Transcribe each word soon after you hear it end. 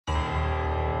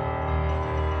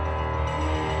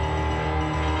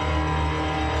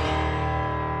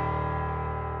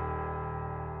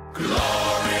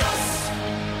Glorious.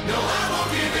 No, I won't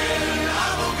give in. I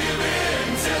won't give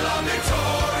in till I'm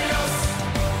victorious.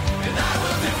 And I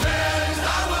will defend.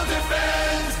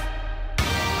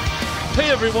 Hey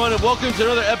everyone, and welcome to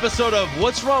another episode of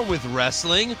What's Wrong with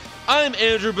Wrestling. I'm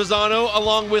Andrew Bizzano,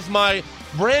 along with my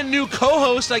brand new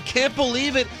co-host. I can't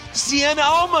believe it. Cien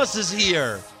Almas is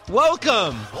here.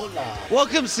 Welcome. Hola.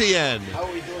 Welcome, Cien. How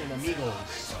are we doing,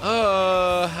 amigos?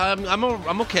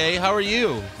 I'm okay. How are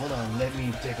you? Hold on, let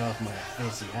me take off my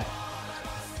fancy hat.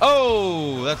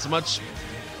 Oh, that's much.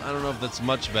 I don't know if that's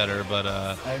much better, but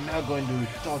I'm now going to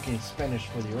talk in Spanish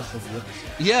for the rest of the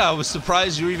episode. yeah, I was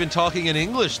surprised you were even talking in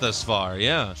English thus far.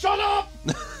 Yeah. Shut up!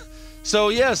 So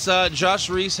yes, Josh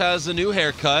Reese has a new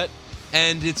haircut,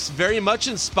 and it's very much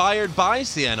inspired by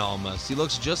Cien Almas. He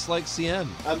looks just like Cien.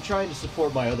 I'm trying to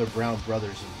support my other brown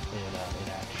brothers in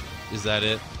action. Is that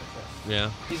it?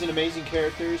 Yeah. He's an amazing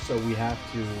character, so we have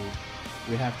to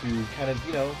kind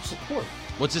of, support.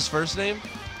 What's his first name?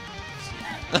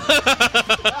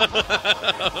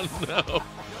 Oh, no.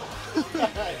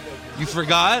 You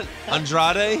forgot?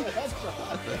 Andrade?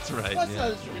 That's right. That's Yeah.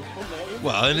 not his real name.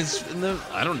 Well, and it's in the.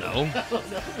 I don't know.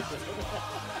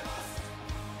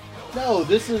 No,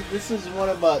 this is one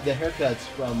of the haircuts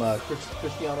from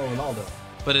Cristiano Ronaldo.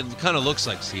 But it kind of looks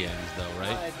like Cien's, though, right?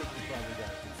 I think he probably got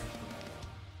it.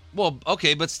 Well,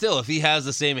 okay, but still, if he has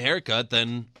the same haircut,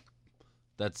 then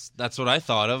that's what I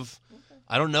thought of.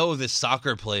 I don't know this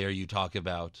soccer player you talk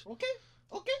about. Okay.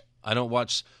 I don't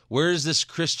watch. Where does this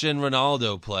Christian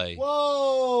Ronaldo play?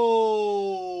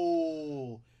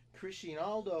 Whoa!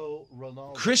 Cristiano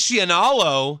Ronaldo.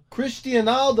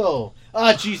 Cristianalo?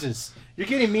 Ah, Jesus! You're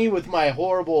getting me with my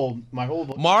horrible.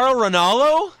 Mauro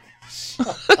Ronaldo?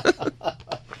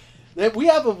 We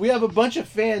have a bunch of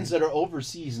fans that are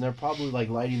overseas, and they're probably like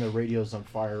lighting their radios on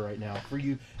fire right now for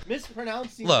you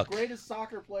mispronouncing Look. the greatest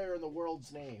soccer player in the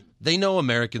world's name. They know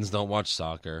Americans don't watch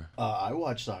soccer. I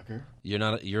watch soccer. You're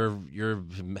not. You're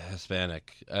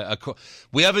Hispanic.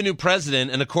 We have a new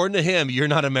president, and according to him, you're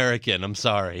not American. I'm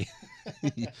sorry.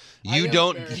 You am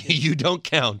don't. American. You don't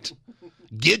count.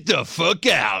 Get the fuck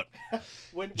out.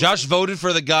 When Josh voted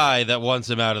for the guy that wants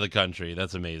him out of the country.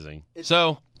 That's amazing.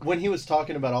 So when he was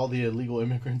talking about all the illegal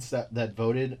immigrants that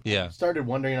voted, Yeah. I started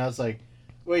wondering. I was like,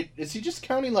 wait, is he just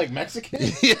counting like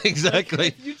Mexicans? yeah, exactly.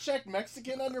 If you check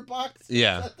Mexican on your box,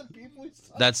 Yeah. is that the people he's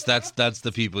talking That's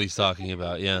the people he's talking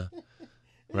about. Yeah.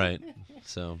 Right.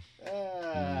 So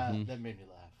about? That made me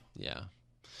laugh. yeah.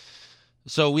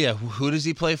 So yeah, who does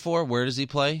he play for? Where does he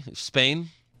play? Spain?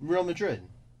 Real Madrid.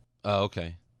 Oh,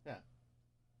 okay. Yeah.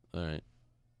 All right.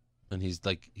 And he's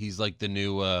like the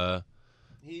new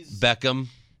He's Beckham.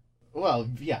 well,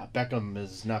 yeah. Beckham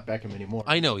is not Beckham anymore.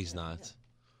 I know he's not.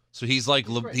 So he's like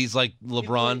great. he's like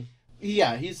LeBron.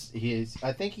 Yeah, he is.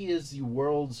 I think he is the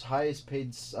world's highest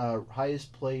paid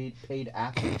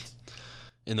athlete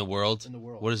In the world. in the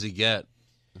world. What does he get?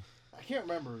 I can't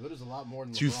remember. But it was a lot more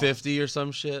than 250 or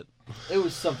some shit. LeBron. It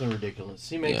was something ridiculous.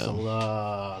 He makes Yeah. a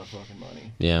lot of fucking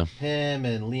money. Yeah. Him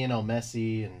and Lionel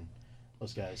Messi and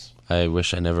those guys. I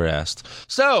wish I never asked.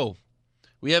 So,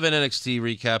 we have an NXT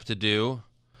recap to do.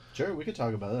 Sure, we could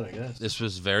talk about that. I guess. This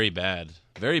was very bad.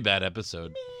 Very bad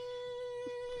episode.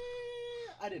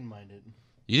 I didn't mind it.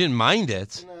 You didn't mind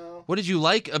it? No. What did you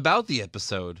like about the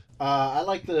episode? I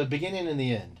like the beginning and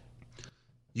the end.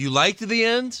 You liked the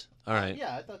end? All right.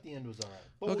 Yeah, I thought the end was all right.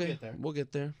 But Okay. we'll get there. We'll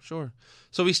get there. Sure.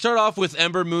 So we start off with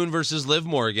Ember Moon versus Liv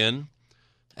Morgan.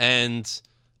 And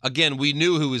again, we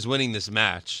knew who was winning this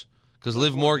match because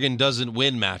Liv Morgan doesn't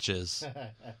win matches.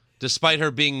 Despite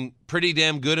her being pretty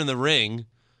damn good in the ring.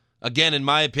 Again, in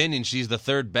my opinion, she's the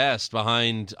third best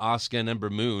behind Asuka and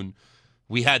Ember Moon.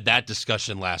 We had that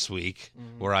discussion last week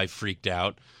where I freaked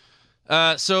out.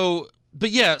 But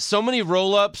yeah, so many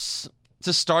roll-ups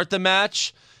to start the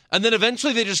match, and then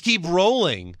eventually they just keep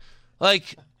rolling.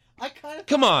 Like, I kind of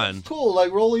come on. cool,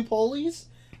 like roly-polies.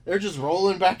 They're just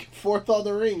rolling back and forth on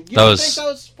the ring. You That don't was- think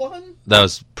that was fun? That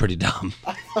was pretty dumb.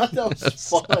 I thought that was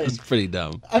fun. That was pretty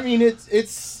dumb. I mean,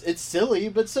 it's silly,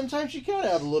 but sometimes you gotta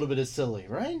have a little bit of silly,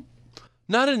 right?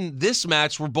 Not in this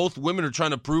match where both women are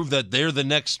trying to prove that they're the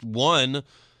next one.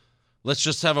 Let's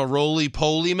just have a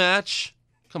roly-poly match?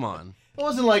 Come on. It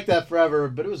wasn't like that forever,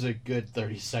 but it was a good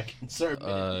 30 seconds. Or a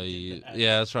minute.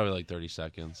 Yeah, it's probably like 30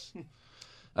 seconds.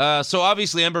 So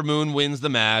obviously Ember Moon wins the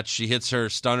match. She hits her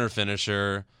stunner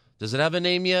finisher. Does it have a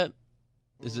name yet?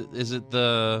 Is it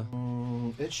the...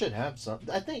 It should have something.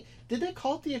 I think, did they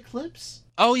call it the Eclipse?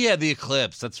 Oh yeah, the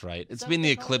Eclipse. That's right. It's that been what the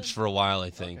they call Eclipse it? for a while, I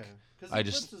think. Because I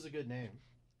Eclipse just- is a good name.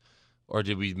 Or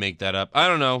did we make that up? I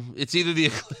don't know. It's either the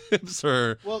Eclipse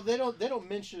or... Well, they don't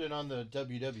mention it on the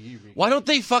WWE recap. Why don't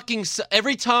they fucking...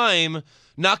 Every time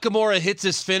Nakamura hits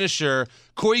his finisher,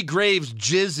 Corey Graves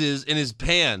jizzes in his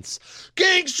pants.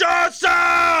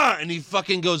 Kinshasa! And he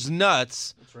fucking goes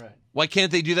nuts. That's right. Why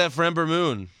can't they do that for Ember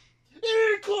Moon?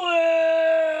 Eclipse!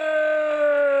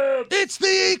 It's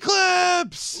the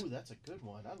Eclipse! Ooh, that's a good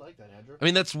one. I like that, Andrew. I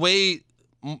mean, that's way...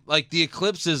 Like, the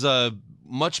Eclipse is a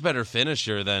much better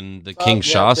finisher than the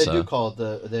Kinshasa. They do call it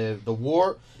the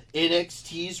War...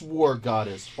 NXT's War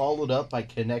Goddess, followed up by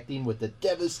connecting with the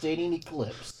devastating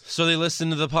Eclipse. So they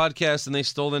listened to the podcast and they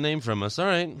stole the name from us. All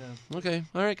right. Yeah. Okay.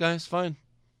 All right, guys. Fine.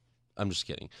 I'm just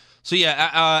kidding. So, yeah,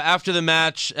 after the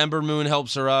match, Ember Moon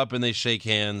helps her up and they shake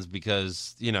hands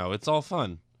because, it's all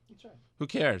fun. That's right. Who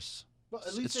cares? Well,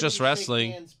 at least It's they just didn't wrestling.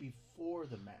 shake hands before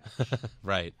the match.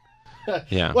 Right.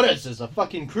 Yeah. What is this, a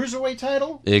fucking cruiserweight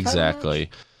title? Exactly.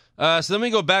 So then we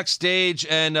go backstage,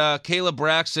 and Kayla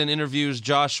Braxton interviews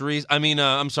Josh Reese.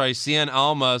 Cien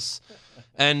Almas,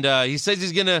 and he says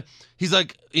he's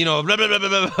like, blah, blah, blah, blah,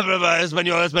 blah, blah, blah,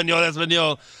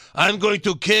 Espanol. I'm going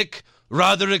to kick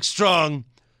Roderick Strong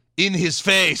in his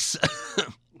face.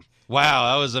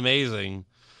 Wow, that was amazing.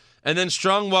 And then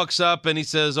Strong walks up, and he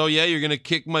says, oh, yeah, you're going to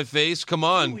kick my face? Come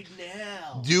on. Do it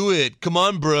now. Do it. Come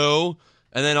on, bro.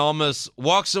 And then Almas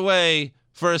walks away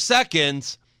for a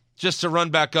second, just to run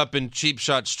back up and cheap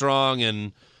shot Strong,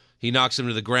 and he knocks him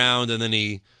to the ground, and then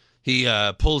he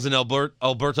pulls in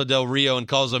Alberto Del Rio and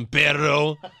calls him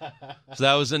Perro. So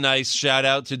that was a nice shout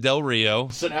out to Del Rio.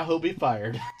 So now he'll be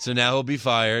fired.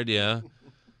 Yeah.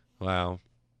 Wow.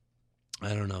 I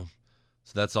don't know.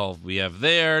 So that's all we have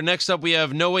there. Next up, we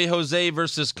have No Way Jose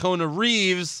versus Kona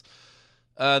Reeves.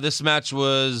 This match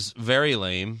was very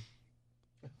lame.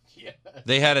 Yeah.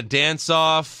 They had a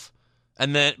dance-off.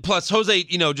 And then, plus, Jose,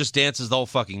 just dances the whole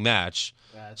fucking match.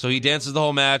 So he dances the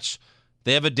whole match.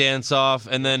 They have a dance-off.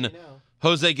 And then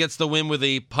Jose gets the win with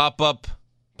a pop-up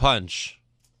punch.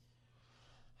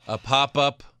 A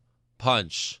pop-up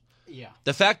punch. Yeah.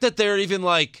 The fact that they're even,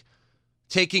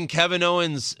 taking Kevin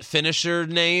Owens' finisher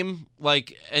name,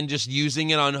 and just using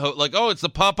it on, it's the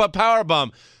pop-up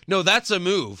powerbomb. No, that's a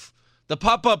move. The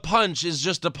pop-up punch is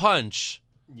just a punch.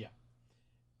 Yeah.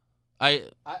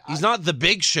 He's not the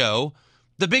Big Show.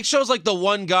 The Big Show's the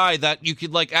one guy that you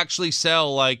could actually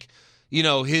sell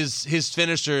his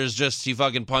finisher is just he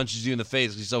fucking punches you in the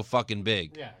face 'cause he's so fucking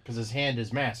big. Yeah, because his hand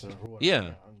is massive. Or whatever.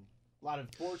 Yeah. A lot of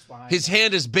force behind His that.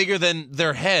 hand is bigger than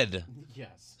their head.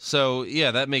 Yes. So, yeah,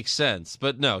 that makes sense.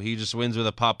 But no, he just wins with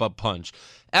a pop-up punch.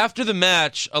 After the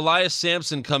match, Elias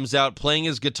Sampson comes out playing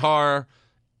his guitar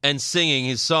and singing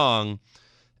his song,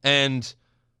 and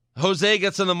Jose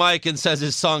gets on the mic and says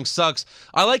his song sucks.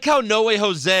 I like how No Way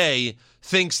Jose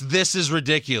thinks this is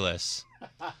ridiculous.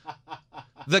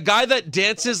 The guy that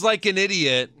dances like an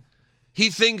idiot, he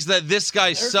thinks that this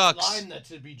guy There's sucks. a line that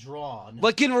to be drawn.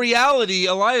 In reality,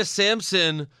 Elias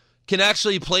Sampson can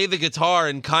actually play the guitar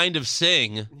and kind of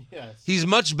sing. Yes. He's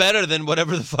much better than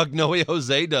whatever the fuck No Way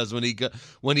Jose does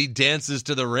when he dances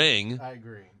to the ring. I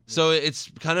agree. So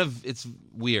it's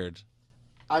weird.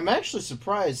 I'm actually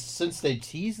surprised since they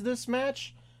teased this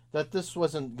match that this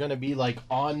wasn't going to be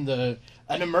on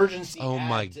an emergency. Oh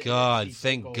my God!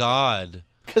 Thank God.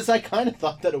 Because I kind of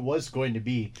thought that it was going to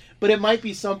be, but it might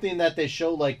be something that they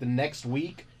show the next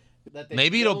week. That they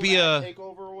Maybe it'll be a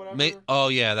takeover or whatever. Oh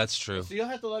yeah, that's true. So you'll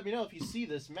have to let me know if you see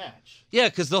this match. Yeah,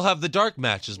 because they'll have the dark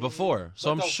matches before,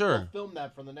 so But I'm sure. They'll film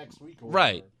that for the next week. Or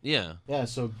Right? whatever. Yeah. Yeah.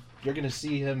 So you're gonna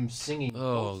see him singing.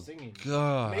 Oh both singing.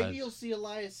 God. Maybe you'll see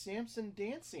Elias Sampson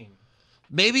dancing.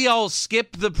 Maybe I'll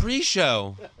skip the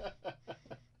pre-show.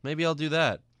 Maybe I'll do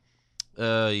that.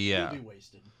 Yeah. You'll be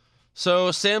wasted.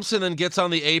 So Samson then gets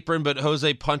on the apron, but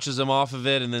Jose punches him off of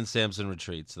it, and then Samson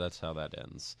retreats. That's how that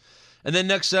ends. And then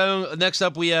next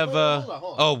up we have.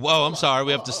 Hold on. I'm sorry.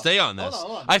 We have to stay on this.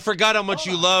 I forgot how much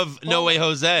you love No Way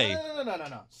Jose.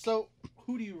 No. So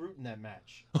who do you root in that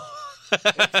match?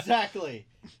 Exactly.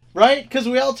 Right? Because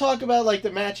we all talk about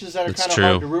the matches that are It's kind of true.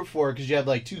 hard to root for because you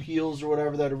have two heels or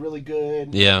whatever that are really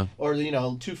good. Yeah. Or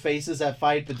two faces that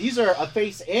fight, but these are a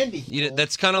face and a heel.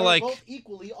 That's kind of They're like both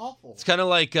equally awful. it's kind of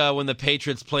like when the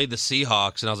Patriots played the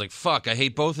Seahawks, and I was like, "Fuck, I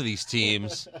hate both of these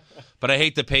teams," but I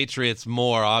hate the Patriots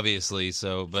more, obviously.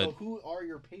 So who are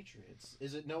your Patriots?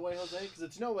 Is it No Way Jose? Because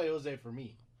it's No Way Jose for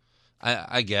me.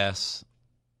 I guess.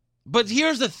 But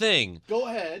here's the thing. Go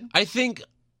ahead. I think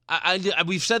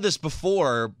we've said this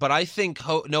before, but I think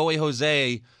No Way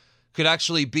Jose could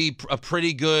actually be a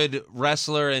pretty good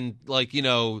wrestler and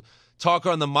talker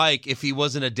on the mic if he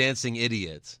wasn't a dancing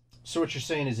idiot. So what you're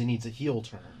saying is he needs a heel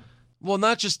turn. Well,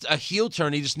 not just a heel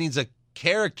turn. He just needs a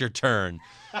character turn.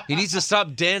 He needs to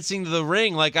stop dancing to the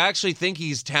ring. Like, I actually think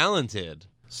he's talented.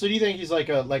 So do you think he's like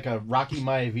a Rocky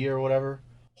Maivia or whatever?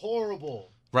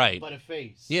 Horrible, Right. but a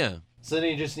face. Yeah. So then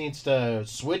he just needs to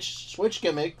switch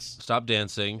gimmicks Stop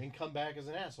dancing. and come back as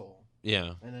an asshole,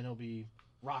 Yeah. and then he'll be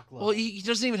rock level. Well, he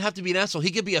doesn't even have to be an asshole.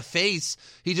 He could be a face.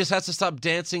 He just has to stop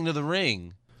dancing to the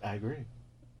ring. I agree.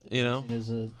 You know?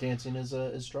 Dancing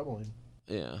is troubling.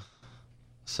 Yeah.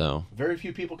 So Very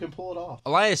few people can pull it off.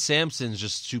 Elias Sampson's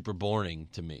just super boring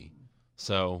to me.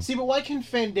 So See, but why can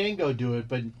Fandango do it,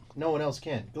 but no one else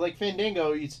can? Like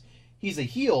Fandango, he's a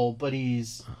heel, but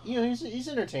he's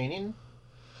entertaining.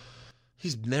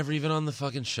 he's never even on the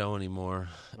fucking show anymore.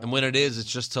 And when it is,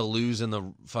 it's just to lose in the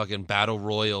fucking battle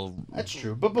royal. That's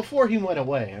true. But before he went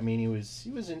away, I mean, he was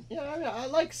in. Yeah, I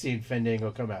like seeing Fandango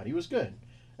come out. He was good.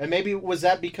 And maybe was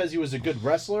that because he was a good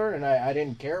wrestler and I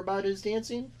didn't care about his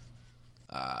dancing?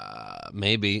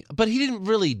 Maybe, but he didn't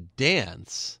really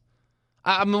dance.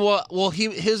 I mean,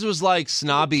 his was like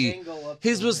snobby. Tango up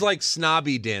His the was ring. like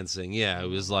snobby dancing. Yeah, it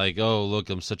was like, oh look,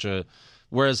 I'm such a.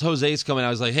 Whereas Jose's coming out,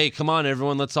 I was like, hey, come on,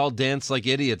 everyone, let's all dance like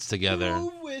idiots together.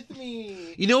 Move with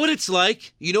me. You know what it's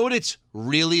like? You know what it's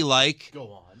really like?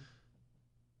 Go on.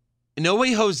 No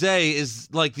Way Jose is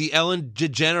like the Ellen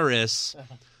DeGeneres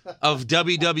of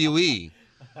WWE.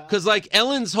 Because, like,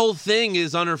 Ellen's whole thing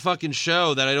is on her fucking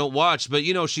show that I don't watch, but,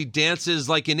 you know, she dances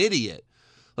like an idiot.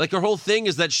 Like, her whole thing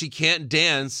is that she can't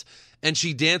dance, and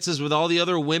she dances with all the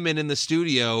other women in the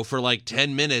studio for, like,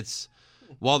 10 minutes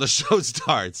while the show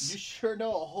starts. You sure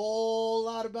know a whole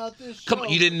lot about this show. Come on,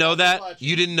 you didn't know that?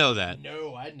 You didn't know that?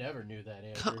 No, I never knew that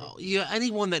answer. Come on, yeah,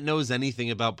 anyone that knows anything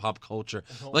about pop culture.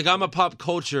 Like, I'm a pop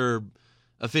culture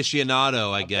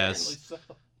aficionado, I guess. Apparently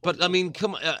so. But, I mean,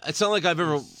 come on. It's not like I've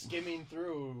ever... Skimming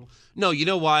through. No, you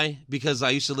know why? Because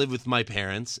I used to live with my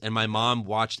parents, and my mom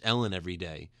watched Ellen every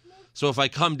day. So if I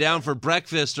come down for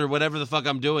breakfast or whatever the fuck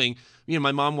I'm doing, you know,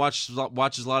 my mom watches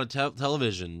a lot of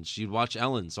television. She'd watch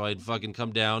Ellen, so I'd fucking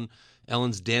come down.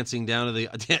 Ellen's dancing down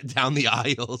down the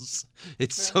aisles.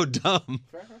 It's so dumb.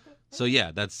 Fair, okay. So yeah,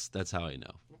 that's how I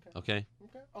know. Okay.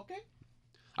 Okay.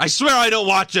 I swear I don't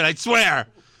watch it. I swear.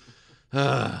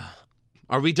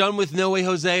 Are we done with No Way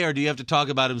Jose, or do you have to talk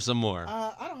about him some more?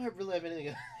 I don't really have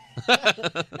anything.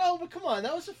 No, but come on,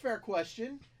 that was a fair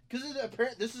question. Because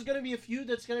this is going to be a feud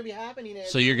that's going to be happening.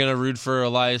 So you're gonna root for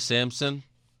Elias Sampson?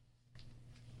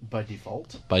 By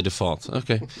default. By default.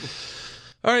 Okay.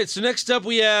 All right, so next up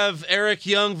we have Eric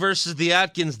Young versus the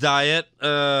Atkins Diet.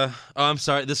 I'm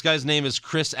sorry. This guy's name is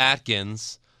Chris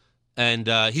Atkins. And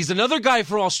he's another guy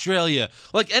from Australia.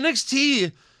 Like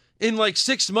NXT, in like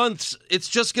 6 months, it's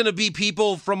just going to be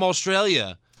people from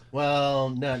Australia. Well,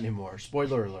 not anymore.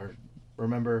 Spoiler alert.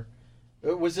 Remember,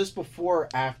 was this before or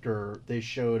after they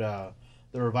showed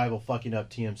the Revival fucking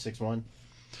up TM61?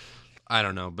 I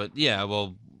don't know, but yeah,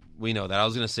 well, we know that. I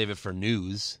was going to save it for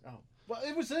news. Oh. Well,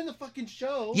 it was in the fucking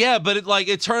show. Yeah, but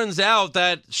it turns out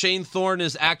that Shane Thorne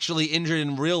is actually injured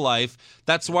in real life.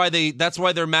 That's why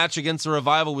their match against the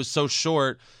Revival was so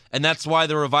short, and that's why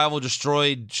the Revival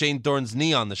destroyed Shane Thorne's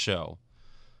knee on the show.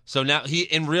 So now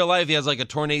in real life he has like a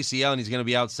torn ACL and he's going to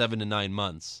be out 7 to 9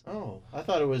 months. Oh, I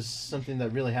thought it was something that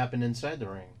really happened inside the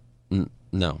ring.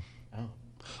 No. Oh.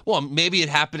 Well, maybe it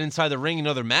happened inside the ring in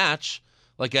another match,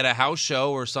 like at a house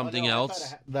show or something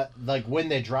else. That like when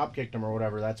they drop kicked him or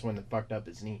whatever, that's when it fucked up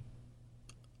his knee.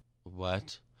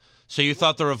 What? So you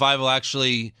thought the Revival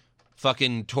actually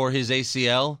fucking tore his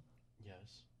ACL?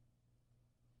 Yes.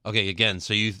 Okay, again,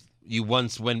 so you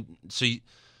once went... So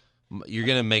you're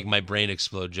going to make my brain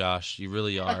explode, Josh. You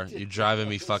really are. You're driving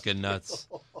me fucking nuts.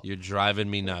 You're driving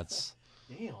me nuts.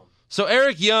 Damn. So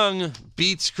Eric Young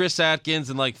beats Chris Atkins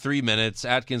in like 3 minutes.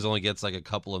 Atkins only gets like a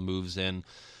couple of moves in.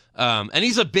 And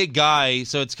he's a big guy,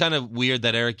 so it's kind of weird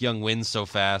that Eric Young wins so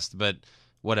fast, but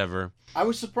whatever. I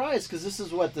was surprised because this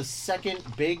is the second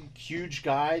big, huge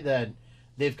guy that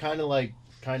they've kind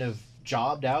of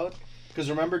jobbed out. Because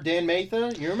remember Dan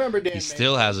Matha? You remember Dan Matha? He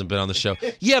still hasn't been on the show.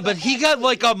 Yeah, but he got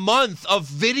like a month of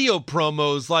video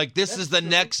promos like this is the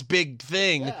next big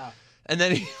thing. Yeah. And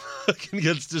then he fucking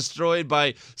gets destroyed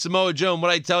by Samoa Joe. And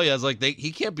what I tell you, I was like,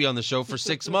 he can't be on the show for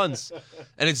 6 months.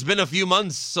 And it's been a few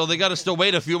months, so they got to still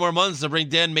wait a few more months to bring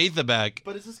Dan Matha back.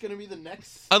 But is this going to be the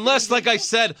next? Unless, like I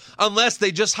said, unless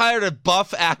they just hired a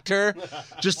buff actor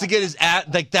just to get his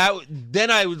like that, then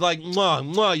I would like,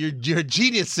 you're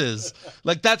geniuses.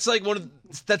 Like that's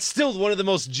still one of the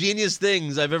most genius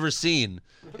things I've ever seen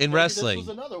in wrestling. This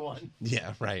was another one.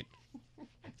 Yeah, right.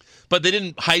 But they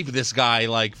didn't hype this guy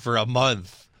like for a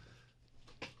month.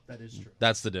 That is true.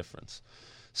 That's the difference.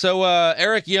 So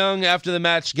Eric Young, after the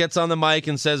match, gets on the mic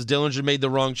and says Dillinger made the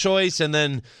wrong choice, and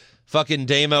then fucking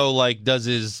Damo like does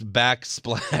his back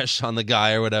splash on the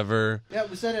guy or whatever. Yeah,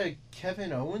 was that a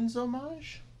Kevin Owens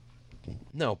homage?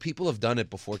 No, people have done it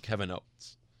before Kevin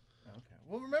Owens. Okay.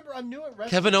 Well, remember, I'm new at wrestling.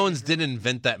 Kevin Owens didn't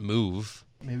invent that move.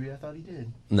 Maybe I thought he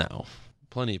did. No.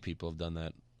 Plenty of people have done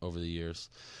that over the years.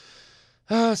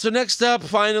 So next up,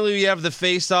 finally, we have the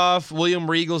face-off. William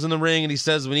Regal's in the ring, and he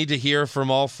says we need to hear from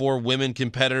all 4 women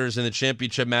competitors in the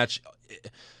championship match,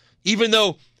 even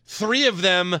though 3 of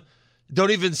them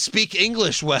don't even speak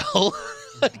English well.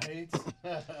 Right?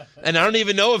 And I don't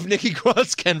even know if Nikki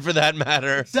Cross can, for that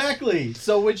matter. Exactly.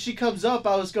 So when she comes up,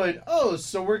 I was going, oh,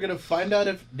 so we're going to find out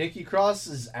if Nikki Cross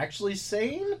is actually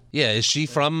sane? Yeah, is she,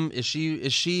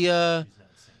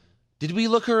 did we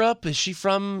look her up? Is she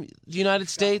from the United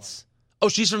States? Oh,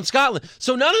 she's from Scotland.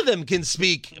 So none of them can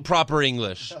speak proper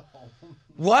English.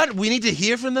 What? We need to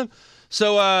hear from them?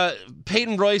 So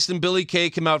Peyton Royce and Billie Kay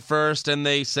come out first, and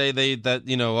they say they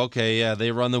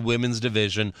run the women's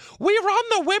division. We run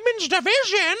the women's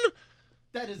division?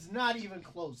 That is not even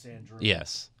close, Andrew.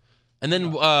 Yes. And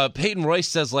then Peyton Royce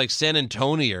says, like, San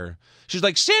Antonio. She's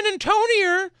like, San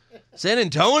Antonio? San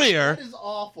Antonio? That is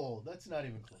awful. That's not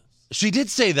even close. She did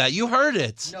say that. You heard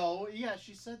it. No, yeah,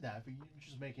 she said that, but you're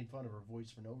just making fun of her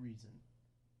voice for no reason.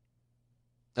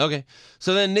 Okay.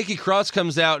 So then Nikki Cross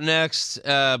comes out next,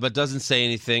 but doesn't say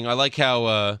anything. I like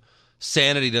how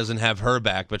Sanity doesn't have her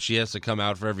back, but she has to come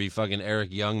out for every fucking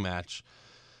Eric Young match.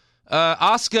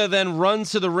 Asuka then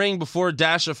runs to the ring before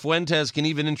Dasha Fuentes can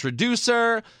even introduce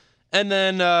her. And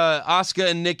then Asuka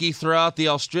and Nikki throw out the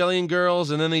Australian girls,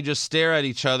 and then they just stare at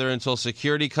each other until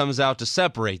security comes out to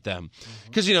separate them.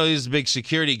 Because, these big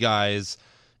security guys.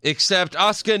 Except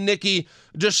Asuka and Nikki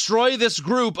destroy this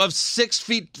group of 6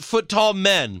 foot tall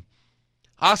men.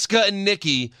 Asuka and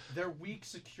Nikki They're weak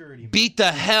security. beat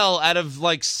the hell out of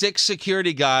like 6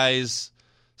 security guys,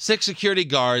 6 security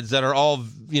guards that are all,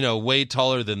 way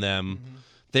taller than them. Mm-hmm.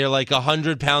 They're like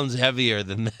 100 pounds heavier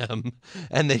than them,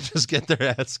 and they just get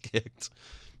their ass kicked.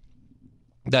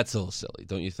 That's a little silly,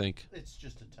 don't you think? It's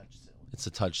just a touch silly. It's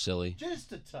a touch silly.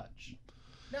 Just a touch.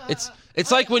 No,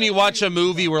 It's like when you watch a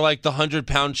movie where like the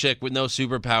 100-pound chick with no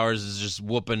superpowers is just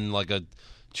whooping like a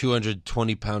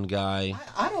 220-pound guy.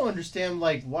 I don't understand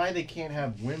why they can't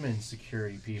have women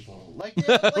security people. Like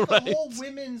they have Right. a whole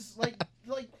women's like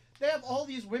they have all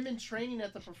these women training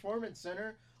at the performance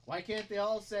center. Why can't they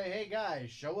all say, "Hey guys,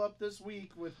 show up this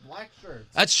week with black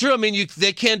shirts"? That's true. I mean,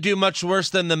 they can't do much worse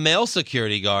than the male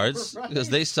security guards because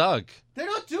they suck. They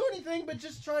don't do anything but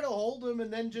just try to hold them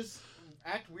and then just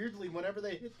act weirdly whenever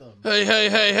they hit them.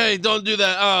 Hey, don't do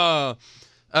that.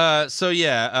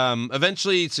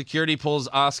 Eventually security pulls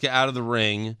Asuka out of the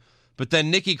ring, but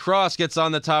then Nikki Cross gets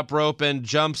on the top rope and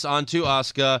jumps onto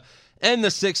Asuka and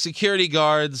the 6 security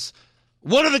guards.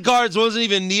 One of the guards wasn't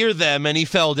even near them, and he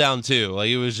fell down too. Like,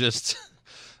 it was just,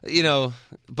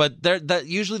 but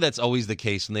usually that's always the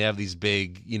case when they have these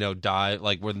big, dive,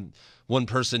 like when one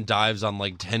person dives on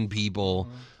like 10 people,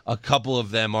 a couple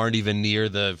of them aren't even near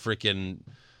the freaking,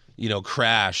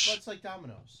 crash. But it's like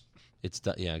dominoes.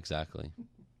 Yeah, exactly.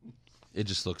 It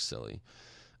just looks silly.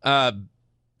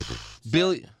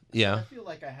 Billy, yeah. I feel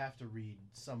like I have to read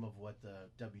some of what the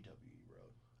WWE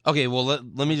wrote. Okay, well,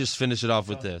 let me just finish it off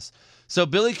with this. So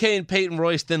Billie Kay and Peyton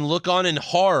Royce then look on in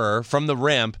horror from the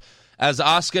ramp as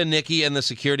Asuka, Nikki, and the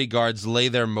security guards lay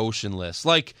there motionless.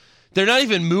 Like, they're not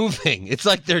even moving. It's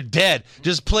like they're dead.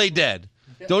 Just play dead.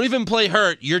 Don't even play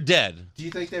hurt. You're dead. Do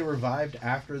you think they revived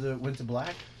after the went to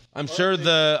black? I'm sure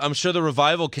the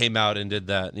Revival came out and did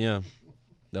that. Yeah.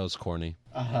 That was corny.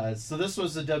 So this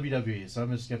was the WWE, so I'm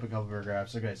going to skip a couple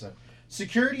paragraphs. Okay, so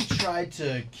security tried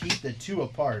to keep the two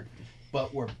apart,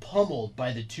 but were pummeled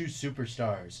by the 2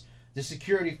 superstars. The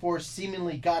security force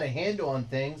seemingly got a handle on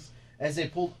things as they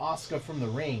pulled Asuka from the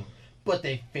ring, but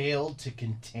they failed to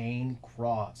contain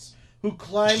Cross, who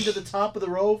climbed to the top of the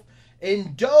rope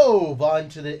and dove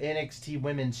onto the NXT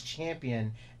Women's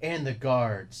Champion and the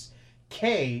guards.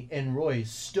 Kay and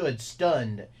Royce stood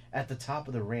stunned at the top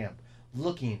of the ramp,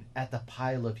 looking at the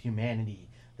pile of humanity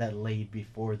that laid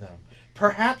before them,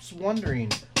 perhaps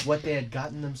wondering what they had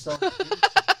gotten themselves into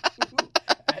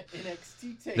at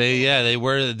NXT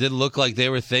TakeOver. It did look like they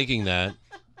were thinking that.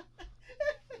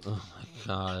 Oh my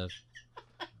god.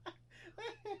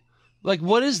 Like,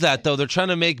 what is that, though? They're trying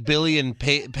to make Billy and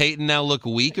Peyton now look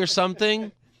weak or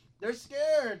something? They're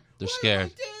scared. They're scared.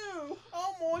 What do I do?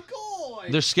 Oh my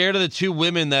god. They're scared of the 2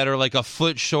 women that are like a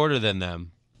foot shorter than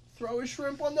them. Throw a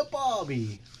shrimp on the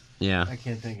bobby. Yeah. I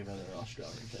can't think of other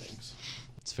Australian things.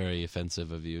 It's very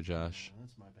offensive of you, Josh.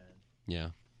 That's my bad. Yeah.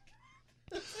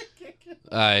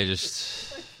 I I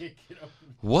just... can't get over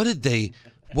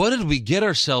What did we get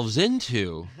ourselves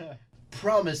into?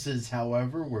 Promises,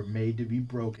 however, were made to be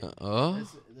broken. Oh?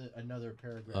 That's another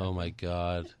paragraph. Oh my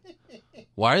god.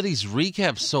 Why are these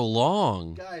recaps so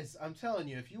long? Guys, I'm telling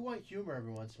you, if you want humor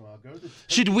every once in a while, go to the.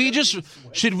 Should we just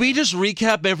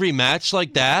recap every match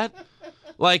like that?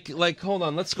 Like hold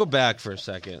on, let's go back for a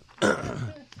second.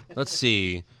 Let's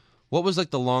see. What was like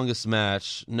the longest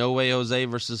match? No Way Jose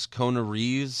versus Kona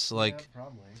Reeves? Like Yeah,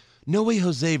 probably. No Way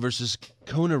Jose versus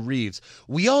Kona Reeves.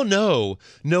 We all know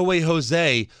No Way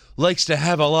Jose likes to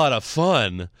have a lot of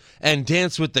fun and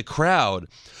dance with the crowd,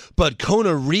 but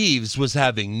Kona Reeves was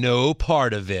having no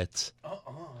part of it.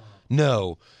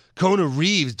 No. Kona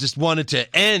Reeves just wanted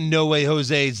to end No Way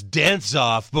Jose's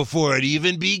dance-off before it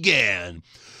even began.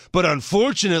 But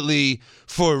unfortunately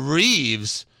for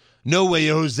Reeves, No Way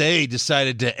Jose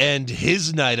decided to end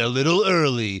his night a little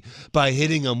early by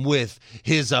hitting him with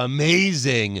his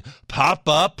amazing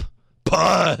pop-up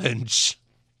punch.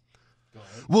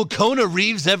 Will Kona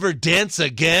Reeves ever dance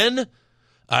again?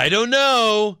 I don't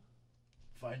know.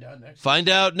 Find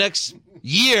out next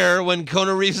year when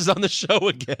Kona Reeves is on the show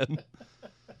again.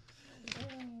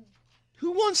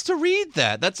 Who wants to read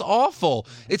that? That's awful.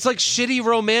 It's like shitty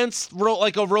romance,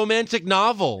 like a romantic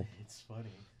novel. It's funny.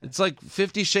 It's like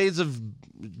 50 Shades of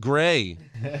Grey.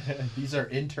 These are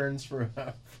interns for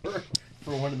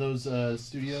one of those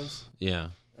studios. Yeah.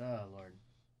 Oh,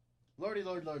 Lord.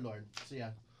 Lord. So,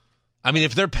 yeah. I mean,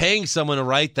 if they're paying someone to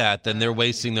write that, then they're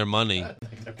wasting their money.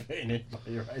 They're paying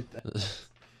anybody to write that.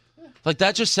 Like,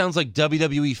 that just sounds like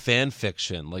WWE fan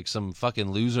fiction. Like some fucking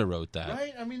loser wrote that.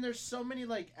 Right? I mean, there's so many,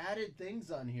 like, added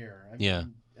things on here. I Yeah.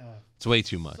 mean, It's way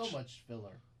too much. So much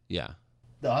filler. Yeah.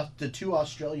 The two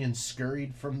Australians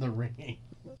scurried from the ring.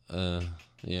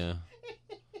 Yeah.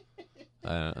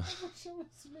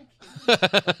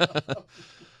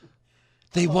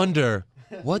 They wonder,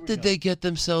 what did they get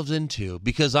themselves into?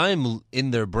 Because I'm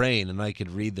in their brain and I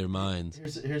could read their minds.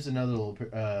 Here's another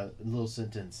little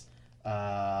sentence.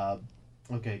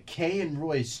 Okay, Kay and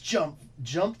Royce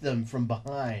jumped them from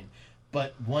behind,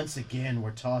 but once again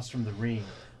were tossed from the ring,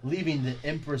 leaving the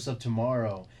Empress of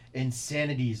Tomorrow,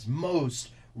 Insanity's most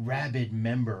rabid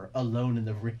member, alone in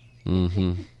the ring.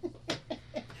 Mm-hmm.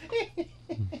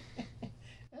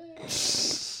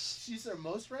 She's our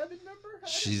most rabid member?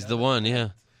 She's the one, yeah.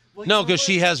 Well, No, you know because what?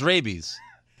 she has rabies.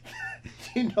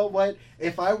 You know what?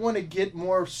 If I want to get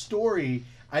more story,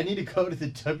 I need to go to the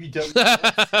WWE.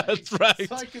 That's right.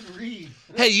 So I can read.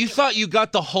 Hey, you thought you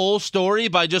got the whole story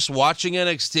by just watching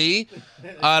NXT?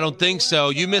 I don't think so.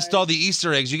 You missed all the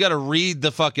Easter eggs. You got to read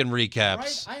the fucking recaps.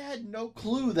 Right? I had no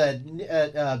clue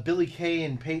that Billy Kay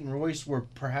and Peyton Royce were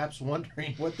perhaps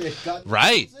wondering what they got.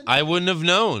 Right. themselves I wouldn't have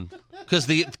known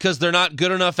because they're not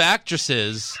good enough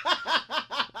actresses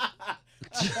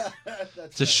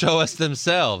to show us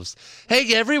themselves.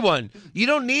 Hey, everyone, you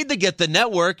don't need to get the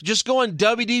network. Just go on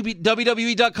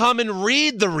WWE.com and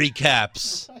read the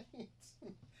recaps. Right.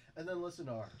 And then listen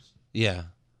to ours. Yeah.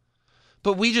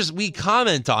 But we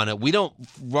comment on it. We don't.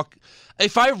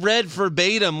 If I read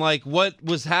verbatim like what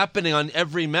was happening on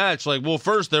every match, like, well,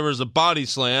 first there was a body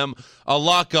slam, a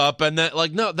lockup, and that,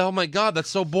 like, no, oh my god, that's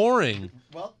so boring.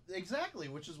 Well, exactly,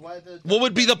 which is why the What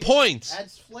would be the point?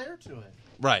 adds flair to it.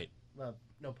 Right. Well,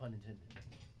 no pun intended.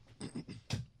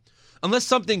 Unless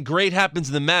something great happens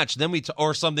in the match, then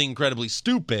or something incredibly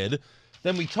stupid,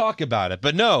 then we talk about it.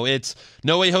 But no, it's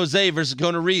No Way Jose versus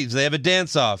Kona Reeves. They have a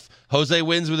dance-off. Jose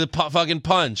wins with a fucking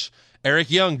punch. Eric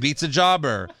Young beats a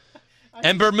jobber.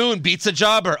 Ember Moon beats a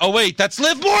jobber. Oh, wait, that's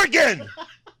Liv Morgan!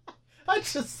 I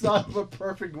just thought of a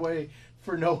perfect way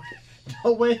for No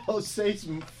Way Jose's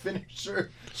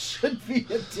finisher should be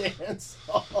a dance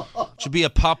off. Should be a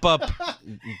pop-up.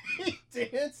 He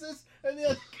dances and the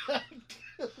other guy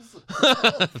kills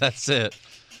him. That's it.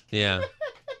 Yeah.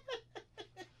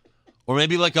 Or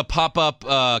maybe like a pop-up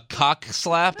cock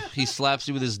slap. He slaps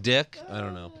you with his dick. I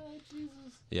don't know. Jesus.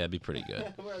 Yeah, it'd be pretty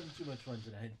good. We're having too much fun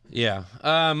tonight. Yeah.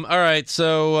 All right.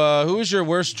 So, who was your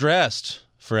worst dressed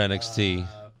for NXT?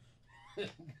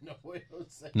 No Way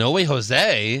Jose. No Way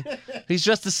Jose. He's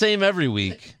dressed the same every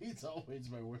week. He's always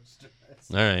my worst dress.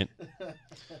 All right.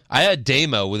 I had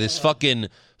Damo with his fucking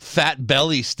fat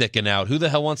belly sticking out. Who the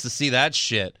hell wants to see that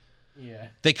shit? Yeah,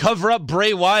 They cover up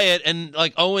Bray Wyatt and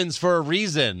like Owens for a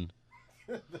reason.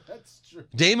 that's true.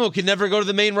 Damo can never go to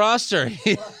the main roster.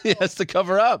 He has to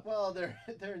cover up. Well, they're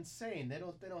insane. They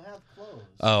don't have clothes.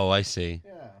 Oh, I see.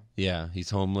 Yeah, Yeah, he's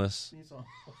homeless. he's on.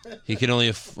 He can only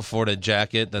afford a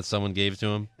jacket that someone gave to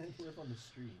him. They live on the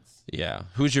streets. Yeah.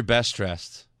 Who's your best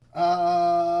dressed?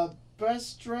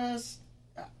 Best dressed.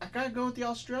 I gotta go with the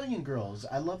Australian girls.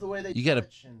 I love the way they. You gotta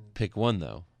touch and... pick one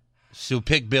though. So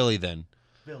pick Billy then.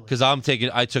 Billy. Because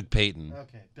I took Peyton.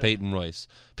 Okay. Billy. Peyton Royce.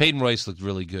 Peyton Royce looked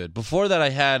really good. Before that, I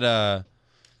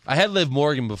had Liv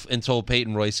Morgan until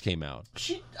Peyton Royce came out.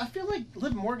 I feel like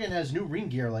Liv Morgan has new ring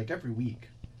gear like every week.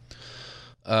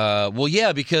 Well,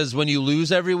 yeah, because when you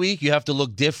lose every week, you have to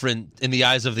look different in the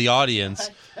eyes of the audience,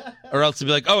 or else to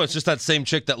be like, oh, it's just that same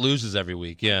chick that loses every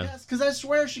week. Yeah. Yes, because I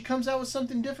swear she comes out with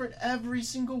something different every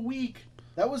single week.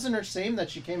 That wasn't her same that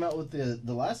she came out with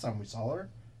the last time we saw her.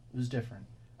 It was different.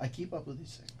 I keep up with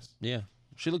these things. Yeah,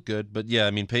 she looked good, but yeah,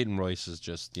 I mean, Peyton Royce is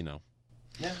just, you know.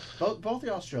 Yeah, both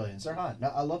the Australians, they're hot.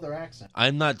 I love their accent.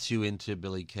 I'm not too into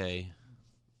Billie Kay.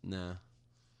 Nah.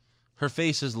 Her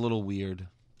face is a little weird.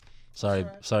 Sorry,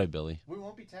 right. Sorry, Billy. We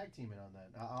won't be tag teaming on that.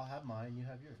 I'll have mine, you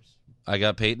have yours. I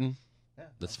got Peyton? Yeah.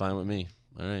 That's fine with me.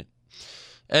 All right.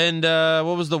 And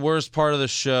what was the worst part of the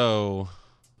show?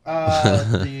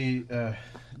 The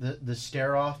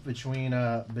stare off between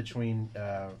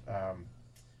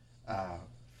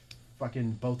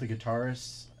fucking both the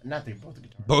guitarists. Not both the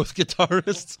guitarists. Both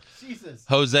guitarists? Jesus.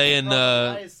 Jose and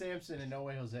Elias Sampson and No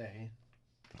Way Jose.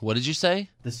 what did you say?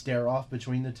 The stare off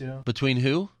between the two. Between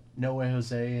who? No Way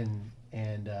Jose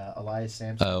and Elias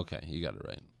Sampson. Oh, okay. You got it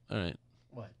right. All right.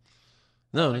 What?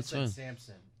 No, I that's said fine.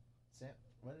 Samson.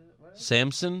 What is it?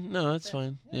 Samson? No, that's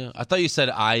Samson. fine. Yeah. Yeah. I thought you said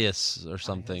Ias or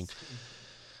something. Is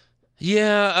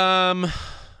Yeah,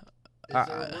 there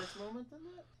a worse moment than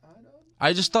that? I don't.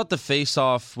 I just thought the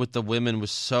face-off with the women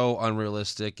was so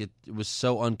unrealistic. It was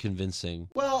so unconvincing.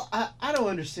 Well, I don't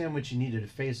understand what you needed a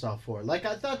face off for. Like,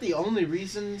 I thought the only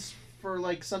reasons for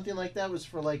like something like that was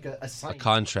for like a A sign.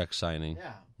 contract signing.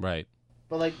 Yeah. Right.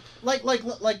 But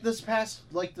like this past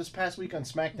week on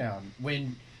SmackDown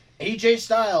when AJ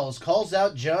Styles calls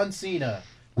out John Cena.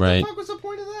 What Right. the fuck was the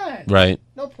point of that? Right.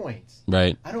 No points.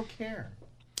 Right. I don't care.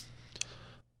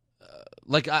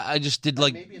 Like, I just did,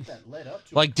 like... maybe if that led up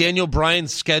to Like Daniel Bryan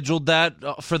scheduled that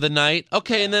for the night.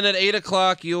 Okay, and then at 8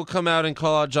 o'clock, you'll come out and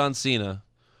call out John Cena.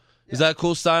 Is that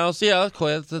cool, Styles? Yeah,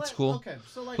 cool. That's cool. Okay,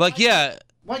 so Like, yeah,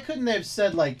 why couldn't they have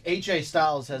said like AJ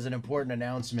Styles has an important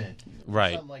announcement? Or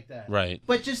Right. Something like that. right.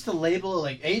 But just to label it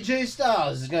like AJ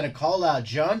Styles is going to call out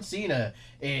John Cena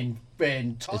and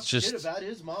talk It's just- shit about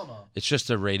his mama. It's just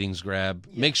a ratings grab.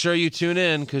 Yeah. Make sure you tune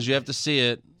in because you have to see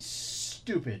it.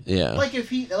 Stupid. Yeah. Like if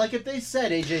they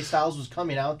said AJ Styles was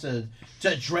coming out to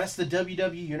address the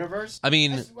WWE universe. I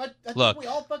mean, I look. think we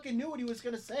all fucking knew what he was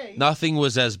going to say. Nothing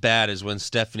was as bad as when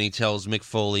Stephanie tells Mick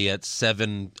Foley at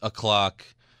 7 o'clock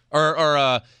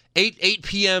or 8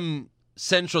 p.m.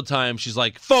 Central Time. She's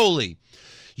like, Foley,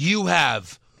 you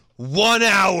have 1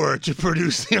 hour to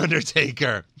produce The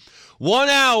Undertaker. 1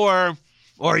 hour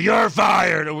or you're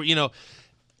fired. Or, you know.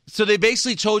 So they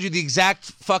basically told you the exact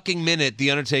fucking minute The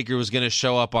Undertaker was going to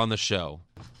show up on the show.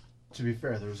 To be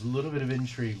fair, there was a little bit of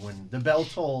intrigue when the bell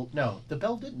tolled. No, the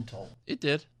bell didn't toll. It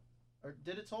did. Or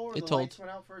did it toll? Or It the tolled. lights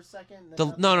went out for a second? and then No,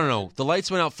 nothing no, no. happened? The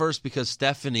lights went out first because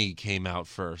Stephanie came out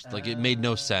first. Like, it made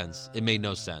no sense. It made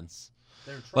no sense.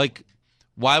 They were trolling. Like,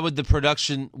 why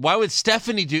would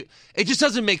Stephanie do... It just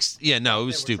doesn't make... Yeah, no, it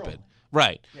was They were stupid. trolling.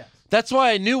 Right. Yes. That's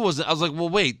why I knew I was like, well,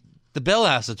 wait, the bell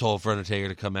has to toll for Undertaker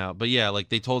to come out. But yeah, like,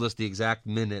 they told us the exact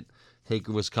minute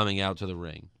Taker was coming out to the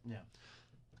ring. Yeah.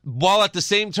 While at the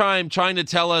same time trying to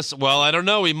tell us, well, I don't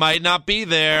know, he might not be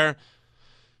there.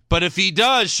 But if he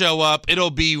does show up, it'll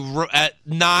be at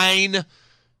 9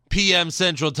 p.m.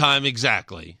 Central Time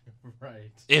exactly.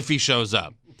 Right. If he shows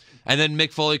up. And then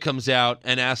Mick Foley comes out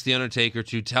and asks The Undertaker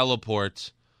to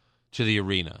teleport to the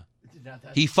arena. Now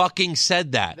that- He fucking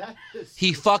said that. that is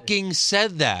He stupid. fucking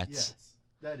said that. Yes.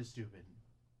 That is stupid.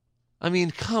 I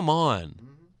mean, come on.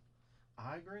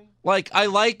 I agree.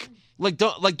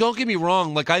 Don't get me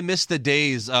wrong. Like, I miss the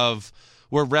days of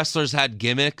where wrestlers had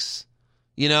gimmicks,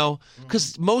 you know?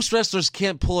 Because most wrestlers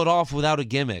can't pull it off without a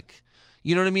gimmick.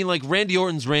 You know what I mean? Like, Randy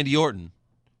Orton's Randy Orton.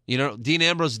 You know, Dean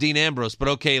Ambrose is Dean Ambrose. But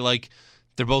okay, like,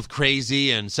 they're both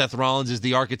crazy, and Seth Rollins is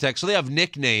the architect. So they have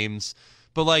nicknames.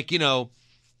 But, like, you know,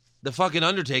 the fucking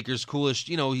Undertaker's coolest.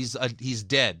 You know, he's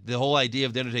dead. The whole idea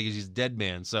of the Undertaker is he's a dead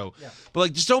man. So, Yeah. but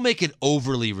like, just don't make it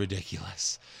overly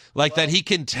ridiculous. Like that he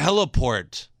can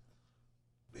teleport.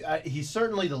 He's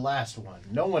certainly the last one.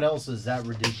 No one else is that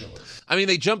ridiculous. I mean,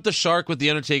 they jumped the shark with the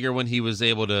Undertaker when he was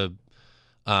able to,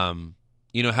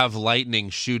 you know, have lightning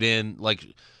shoot in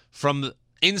like from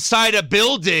inside a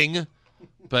building.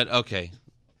 But okay,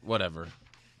 whatever.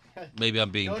 Maybe I'm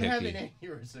being Don't have picky. an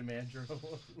aneurysm, Andrew.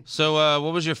 So,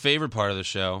 what was your favorite part of the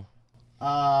show?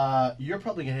 You're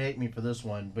probably gonna hate me for this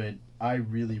one, but I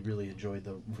really, really enjoyed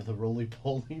the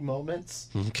roly-poly moments.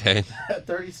 Okay. At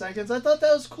 30 seconds, I thought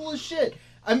that was cool as shit.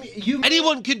 I mean,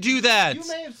 Anyone could do that. You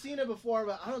may have seen it before,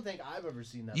 but I don't think I've ever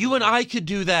seen that. You and before. I could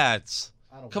do that.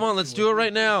 I don't Come want on, let's to do it with right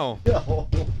you. now. No.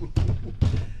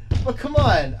 But come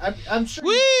on, I'm sure.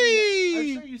 Whee!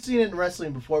 I'm sure you've seen it in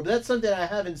wrestling before, but that's something I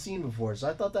haven't seen before, so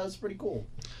I thought that was pretty cool.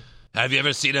 Have you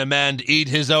ever seen a man eat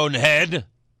his own head?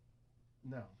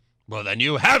 No. Well, then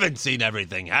you haven't seen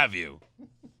everything, have you?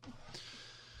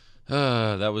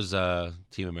 That was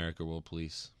Team America World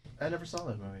Police. I never saw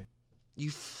that movie.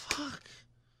 You fuck.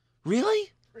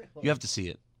 Really? You have to see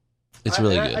it. It's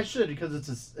really good. I should, because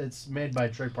it's made by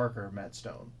Trey Parker and Matt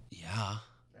Stone. Yeah.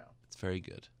 Yeah. It's very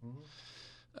good. Mhm.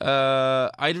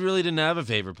 I really didn't have a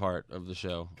favorite part of the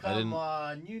show. I didn't. Come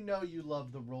on, you know you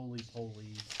love the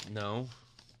roly-polies. No.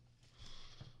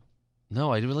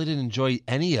 No, I really didn't enjoy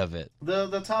any of it.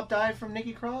 The top dive from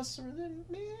Nikki Cross?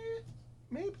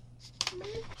 Maybe.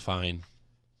 Fine.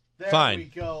 There Fine. we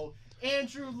go.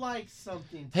 Andrew likes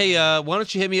something. Hey, why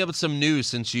don't you hit me up with some news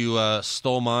since you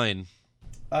stole mine?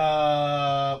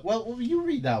 Well, you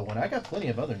read that one. I got plenty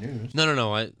of other news.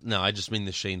 No. I just mean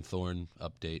the Shane Thorne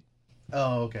update.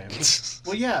 Oh, okay.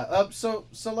 Well, yeah.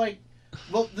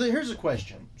 Here's a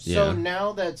question. Yeah. So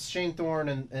now that Shane Thorne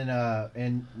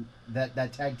and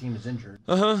that tag team is injured,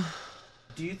 Uh-huh.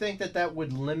 do you think that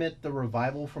would limit the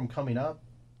Revival from coming up?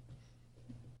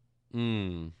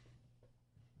 Because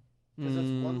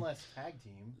it's one less tag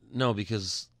team. No,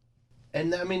 because...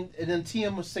 And I mean, and then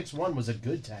TM was 6-1 was a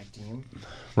good tag team.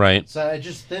 Right. So it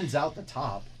just thins out the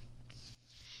top.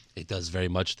 It does very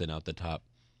much thin out the top.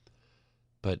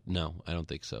 But no, I don't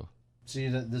think so. See,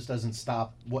 this doesn't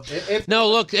stop. If No,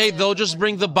 look, hey, they'll just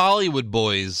bring the Bollywood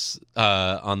boys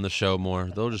on the show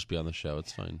more. They'll just be on the show.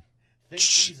 It's fine. Thank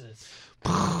Jesus.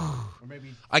 Or maybe.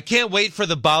 I can't wait for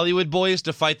the Bollywood boys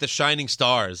to fight the Shining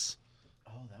Stars.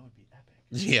 Oh, that would be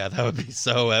epic. Yeah, that would be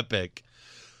so epic.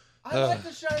 I like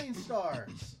the Shining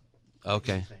Stars.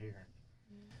 Okay.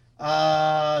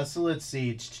 So let's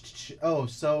see. Oh,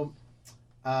 so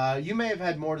you may have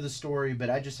had more to the story, but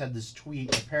I just had this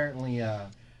tweet. Apparently,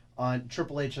 on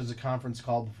Triple H has a conference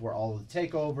call before all of the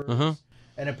takeovers, Uh-huh.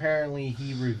 and apparently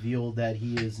he revealed that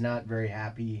he is not very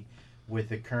happy with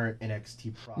the current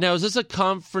NXT product. Now, is this a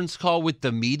conference call with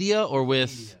the media or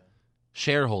with Media.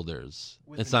 shareholders?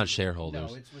 With It's the not media.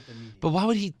 shareholders. No, it's with the media. But why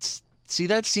would he... See,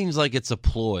 that seems like it's a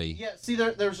ploy. Yeah, see,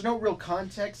 there's no real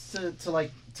context to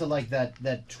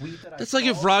that tweet that I It's saw. like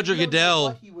if Roger You don't know Goodell-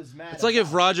 what he was mad It's like if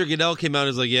about. Roger Goodell came out and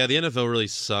was like, yeah, the NFL really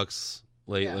sucks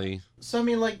lately. Yeah. So I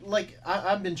mean,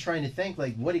 I've been trying to think,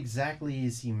 what exactly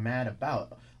is he mad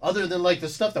about, other than the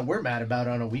stuff that we're mad about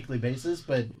on a weekly basis.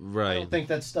 But I Right. don't think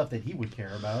that's stuff that he would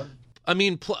care about. I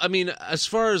mean, as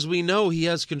far as we know, he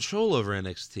has control over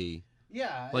NXT.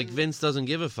 Yeah, Like, and- Vince doesn't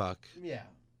give a fuck. Yeah.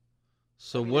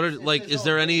 So I mean, what are it's his is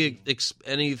there own any thing.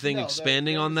 anything No,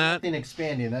 expanding there's on that? Nothing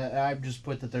expanding. I've just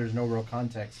put that there's no real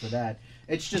context to that.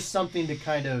 It's just something to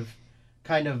kind of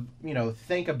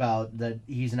think about, that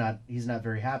he's not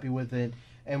very happy with it.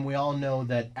 And we all know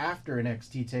that after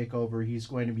NXT Takeover, he's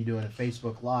going to be doing a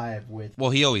Facebook Live with. Well,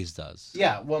 he always does.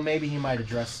 Yeah, well, maybe he might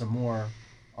address some more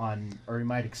or he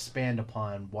might expand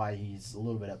upon why he's a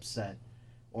little bit upset,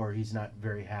 or he's not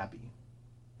very happy.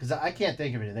 Because I can't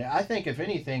think of anything. I think, if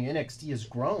anything, NXT has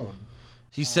grown.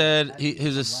 He said actually from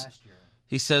last last year.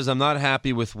 He says, I'm not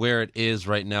happy with where it is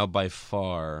right now by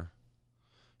far.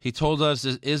 He told us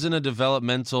it isn't a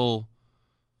developmental...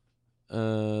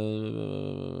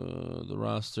 the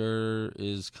roster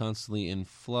is constantly in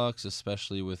flux,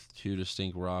 especially with two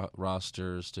distinct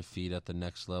rosters to feed at the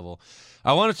next level.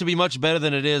 I want it to be much better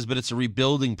than it is, but it's a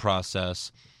rebuilding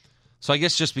process. So I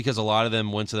guess just because a lot of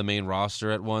them went to the main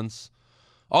roster at once.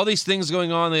 All these things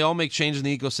going on, they all make change in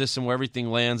the ecosystem where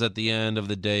everything lands at the end of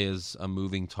the day is a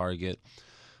moving target.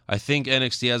 I think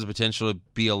NXT has the potential to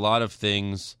be a lot of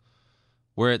things.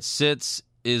 Where it sits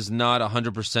is not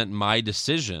 100% my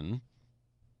decision.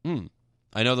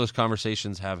 I know those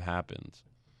conversations have happened.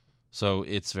 So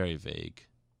it's very vague.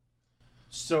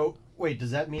 So, wait,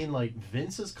 does that mean,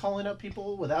 Vince is calling up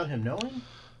people without him knowing?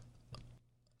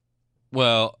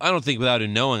 Well, I don't think without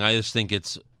him knowing. I just think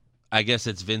I guess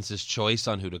it's Vince's choice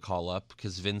on who to call up,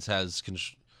 because Vince has,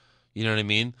 you know what I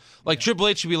mean? Like, Triple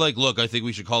H should be like, look, I think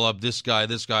we should call up this guy,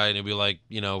 and he'd be like,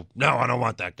 no, I don't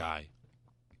want that guy.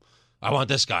 I want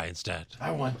this guy instead. I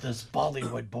want this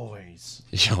Bollywood boys.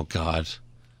 Oh, God.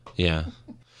 Yeah.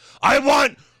 I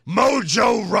want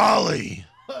Mojo Rawley.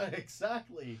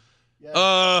 Exactly.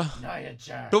 Yeah. Nia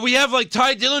Jax. But we have,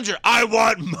 Ty Dillinger. I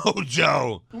want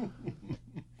Mojo.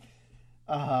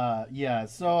 Yeah,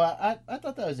 so I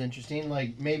thought that was interesting.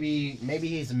 Maybe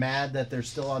he's mad that they're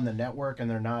still on the network and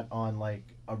they're not on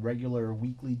a regular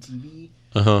weekly TV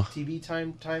Uh-huh. TV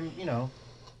time,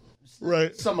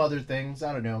 Right. some other things.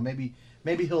 I don't know. Maybe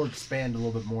he'll expand a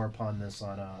little bit more upon this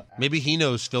on. Maybe he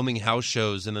knows filming house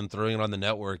shows and then throwing it on the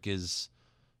network is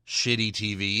shitty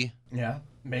TV. Yeah,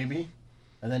 maybe,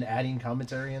 and then adding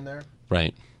commentary in there.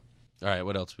 Right. All right.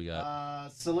 What else we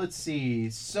got? So let's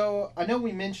see. So I know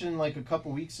we mentioned like a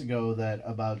couple weeks ago that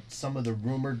about some of the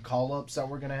rumored call-ups that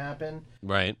were going to happen.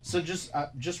 Right. So just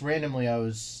randomly, I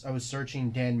was searching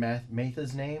Dan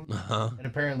Matha's name, and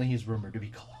apparently he's rumored to be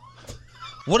called.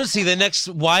 What is he? The next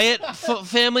Wyatt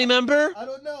family member? I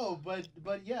don't know, but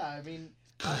yeah, I mean,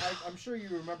 I'm sure you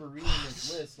remember reading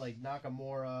this list, like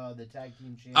Nakamura, the tag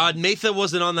team champion. Nathan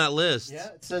wasn't on that list. Yeah,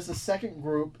 it says the second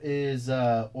group is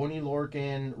Oni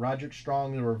Lorcan, Roderick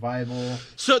Strong, the Revival.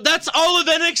 So that's all of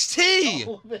NXT.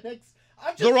 All of NXT.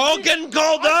 They're all getting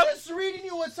called up. I'm just reading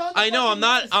you what's on the I know. I'm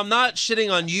fucking list. not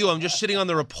shitting on you. I'm just shitting on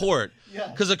the report. Yeah.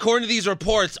 Because according to these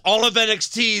reports, all of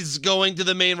NXT's going to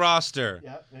the main roster.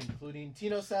 Yeah, including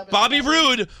Tino Sabatini. Bobby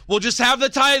Roode will just have the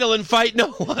title and fight no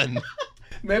one.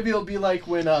 Maybe it'll be like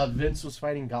when Vince was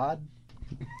fighting God.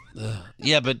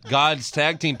 Yeah, but God's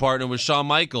tag team partner was Shawn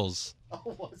Michaels. Oh,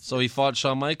 was So he fought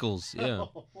Shawn Michaels. Yeah.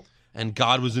 And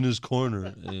God was in his corner.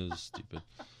 It was stupid.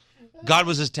 God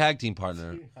was his tag team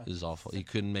partner. It was awful. He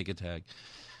couldn't make a tag.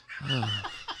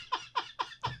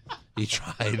 He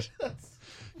tried.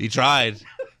 He tried.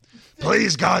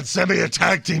 Please, God, send me a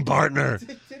tag team partner.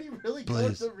 Did he really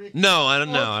Please. go to the ring? No, I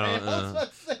don't know. Okay, I was don't about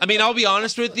to say- I mean, I'll be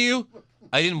honest with you.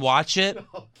 I didn't watch it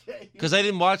Okay. because I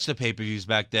didn't watch the pay-per-views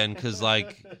back then because,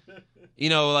 like, you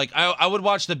know, like I would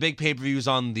watch the big pay-per-views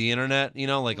on the internet, you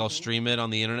know, like I'll stream it on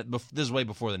the internet. This is way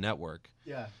before the network.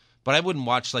 Yeah. But I wouldn't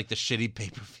watch, like, the shitty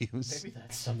pay-per-views. Maybe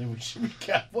that's something we should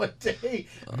recap one day.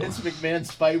 Vince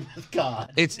McMahon's fight with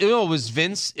God. It was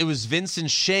Vince and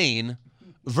Shane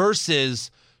versus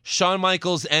Shawn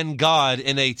Michaels and God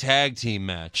in a tag team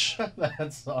match.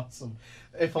 That's awesome.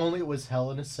 If only it was Hell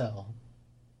in a Cell.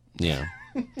 Yeah.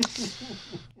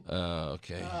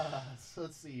 Okay. So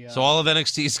let's see. So all of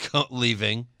NXT's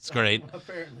leaving. It's great.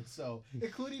 Apparently so.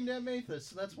 Including Dan Mathis.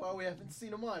 So that's why we haven't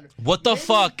seen him on. What the Maybe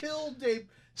fuck? Killed Dave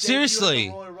Seriously.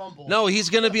 at the Royal Rumble. No, he's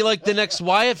going to be like the next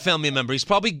Wyatt family member. He's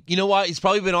probably, you know what? He's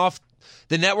probably been off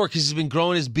the network because he's been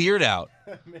growing his beard out.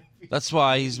 Maybe That's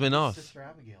why he's been off. Sister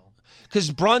Abigail.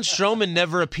 Because Braun Strowman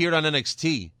never appeared on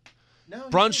NXT. No,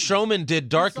 Braun he didn't. Strowman did We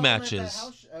dark saw him at that matches.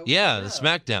 house- Yeah, the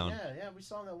SmackDown. Yeah, we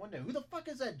saw him that one day. Who the fuck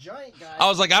is that giant guy? I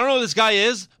was like, I don't know who this guy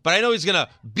is, but I know he's going to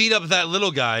beat up that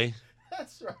little guy.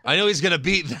 That's right. I know he's going to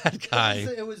beat that guy.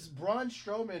 It was Braun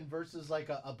Strowman versus like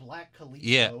a black Khalifa.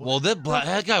 Yeah, well, that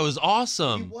guy was He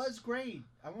awesome. was great.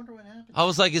 I wonder what happened. I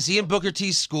was like, is he in Booker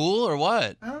T's school or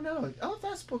what? I don't know. I'll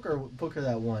ask Booker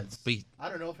that once. But I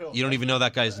don't know if he'll. you don't even know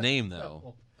that guy's name,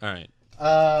 though. All right.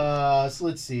 So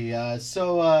let's see.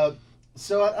 So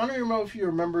I don't even know if you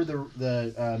remember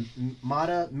the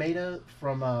Maeda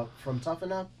from Tough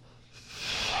Enough.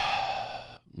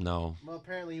 No. Well,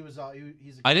 apparently he's.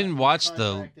 I didn't watch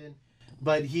contracted,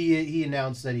 but he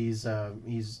announced that he's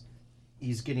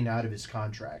getting out of his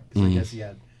contract because I guess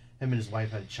him and his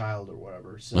wife had a child or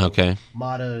whatever. So Okay.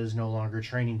 Mata is no longer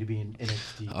training to be in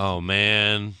NXT. Oh,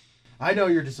 man. I know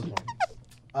you're disappointed.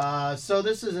 So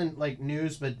this isn't like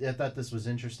news, but I thought this was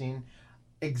interesting.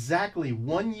 Exactly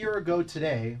 1 year ago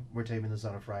today, we're taping this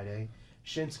on a Friday,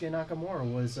 Shinsuke Nakamura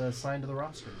was signed to the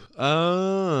roster.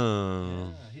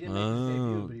 Oh. Yeah, he didn't make his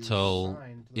debut, but he was Till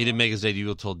signed to the he didn't roster. make his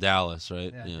debut till Dallas,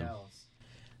 right? Yeah, Dallas.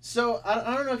 So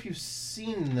I don't know if you've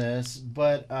seen this,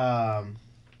 but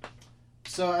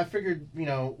so I figured we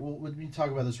can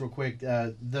talk about this real quick.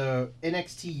 The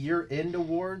NXT year-end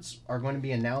awards are going to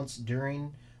be announced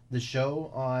during the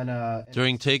show on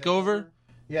During NXT Takeover?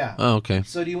 Yeah. Oh, okay.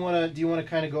 So do you want to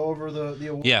kind of go over the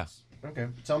awards? Yeah. Okay.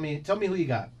 Tell me who you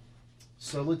got.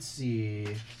 So let's see.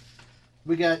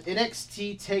 We got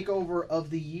NXT Takeover of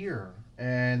the Year,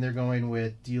 and they're going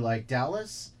with. Do you like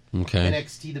Dallas? Okay.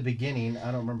 NXT The Beginning.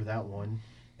 I don't remember that one.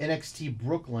 NXT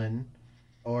Brooklyn,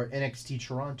 or NXT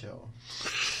Toronto.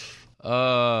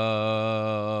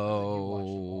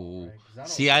 Oh.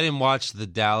 See, I didn't watch the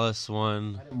Dallas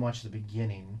one. I didn't watch the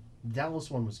beginning. The Dallas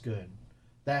one was good.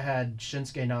 That had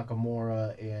Shinsuke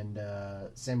Nakamura and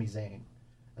Sami Zayn.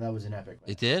 And that was an epic match.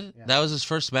 It did? Yeah. That was his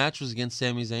first match was against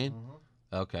Sami Zayn? Mhm.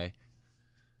 Okay.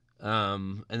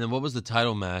 And then what was the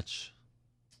title match?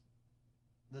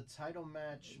 The title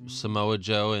match... Samoa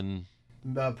Joe and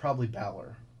probably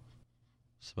Balor.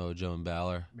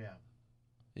 Balor. Yeah.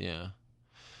 Yeah.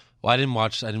 Well, I didn't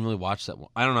really watch that one.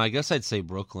 I don't know. I guess I'd say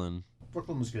Brooklyn.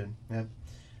 Brooklyn was good.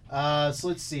 Yeah. So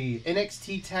let's see.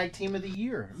 NXT Tag Team of the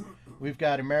Year. We've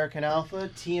got American Alpha,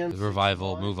 TM. The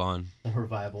Revival. Move on.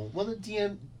 Revival. Well, the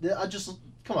DM. I'll just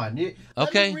Come on. Let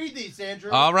Okay. me read these,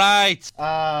 Andrew. All right.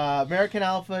 American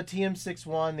Alpha,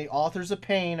 TM61, the Authors of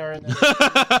Pain are in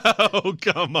the Oh,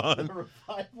 come on.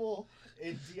 Revival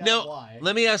and DIY. Now,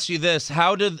 let me ask you this: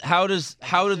 how do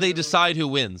they decide who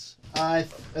wins?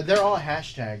 They're all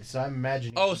hashtags, so I'm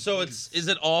imagining. Oh, so is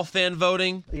it all fan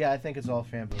voting? Yeah, I think it's all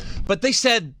fan voting. But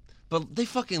they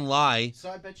fucking lie. So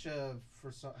I bet you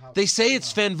for some. They say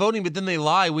it's fan voting, but then they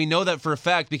lie. We know that for a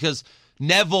fact because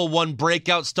Neville won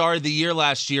Breakout Star of the Year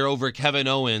last year over Kevin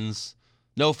Owens.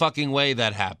 No fucking way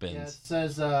that happened. Yeah, it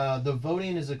says the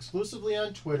voting is exclusively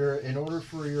on Twitter. In order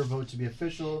for your vote to be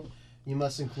official, you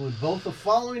must include both the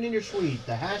following in your tweet: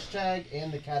 the hashtag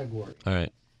and the category. All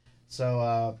right.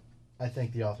 So I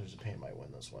think the Authors of Pain might win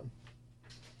this one.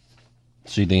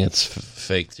 So you think it's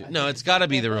fake too? No, it's got to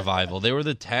be the Revival. They were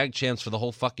the tag champs for the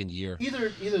whole fucking year. Either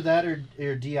that or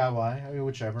DIY. I mean,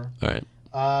 whichever. All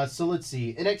right. So let's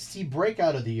see. NXT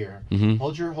Breakout of the Year. Mhm.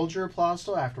 Hold your applause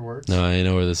till afterwards. No, I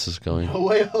know where this is going. No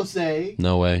Way Jose.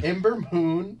 No way. Ember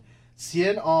Moon.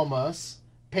 Cien Almas.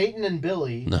 Peyton and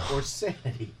Billy. No. Or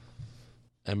Sanity.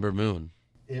 Ember Moon.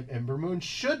 Ember Moon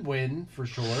should win for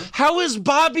sure. How is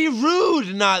Bobby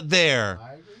Roode not there?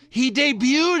 I agree. He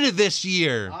debuted this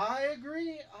year. I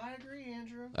agree,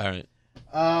 Andrew. All right.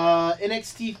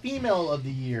 NXT Female of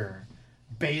the Year.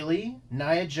 Bailey,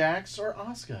 Nia Jax, or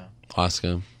Asuka.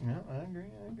 Asuka. Yeah, I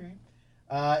agree.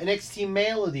 NXT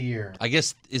Male of the Year. I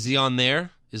guess, is he on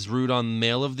there? Is Roode on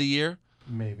Male of the Year?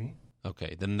 Maybe.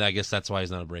 Okay, then I guess that's why he's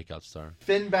not a breakout star.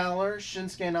 Finn Balor,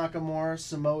 Shinsuke Nakamura,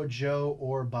 Samoa Joe,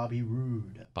 or Bobby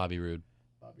Roode. Bobby Roode.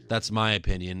 That's my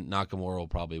opinion. Nakamura will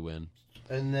probably win.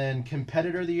 And then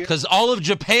Competitor of the Year. Because all of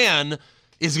Japan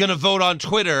is going to vote on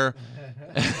Twitter.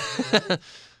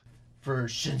 For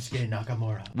Shinsuke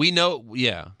Nakamura. We know,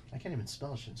 yeah. I can't even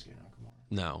spell Shinsuke Nakamura.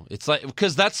 No, it's like,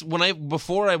 because that's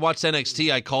before I watched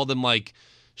NXT, I called him like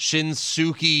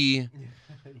Shinsuke.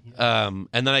 And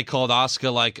then I called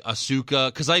Asuka like Asuka,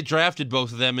 because I drafted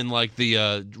both of them in like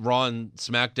the Raw and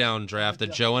SmackDown draft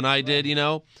that Joe and I did, And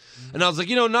I was like,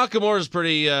 Nakamura is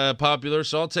pretty popular,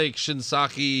 so I'll take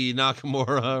Shinsaki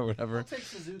Nakamura or whatever. I'll take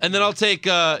Suzuki. And then I'll take,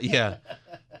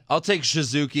 I'll take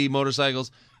Shizuki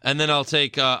Motorcycles, and then I'll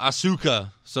take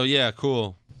Asuka. So yeah,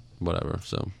 cool. Whatever,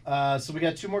 so. So we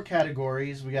got two more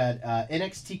categories. We got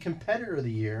NXT Competitor of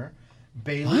the Year.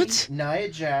 Bailey, What? Nia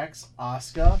Jax,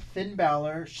 Asuka, Finn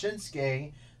Balor,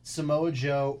 Shinsuke, Samoa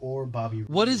Joe, or Bobby Roode.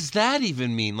 What does that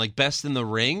even mean? Like best in the I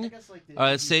ring? guess like the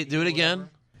Let's say, do it or again.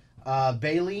 whatever.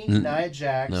 Bailey, Nia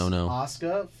Jax, No.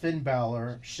 Asuka, Finn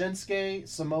Balor, Shinsuke,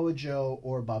 Samoa Joe,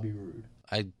 or Bobby Roode.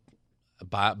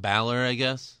 Balor, I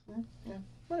guess. Yeah,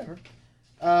 whatever.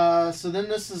 So then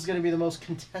this is going to be the most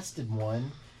contested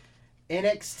one.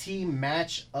 NXT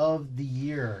Match of the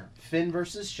Year. Finn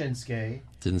versus Shinsuke.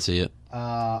 Didn't see it.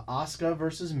 Asuka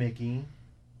versus Mickey.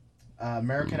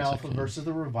 American One Alpha second. versus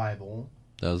the Revival.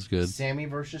 That was good. Sammy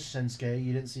versus Shinsuke.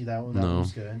 You didn't see that one. That No. one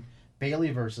was good.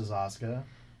 Bailey versus Asuka.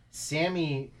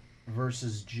 Sammy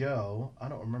versus Joe. I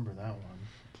don't remember that one.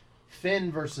 Finn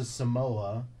versus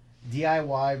Samoa.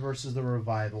 DIY versus the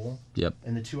Revival. Yep.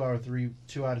 In the 2 out of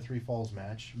 3 falls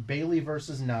match. Bailey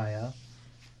versus Nia.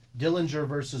 Dillinger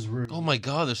versus Roode. Oh my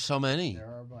God, there's so many. There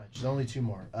are a bunch. There's only two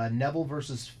more. Neville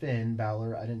versus Finn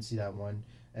Balor. I didn't see that one.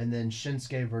 And then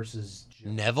Shinsuke versus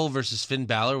Joe. Neville versus Finn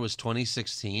Balor was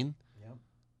 2016. Yep.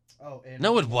 Oh, and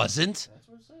No, it wasn't. That's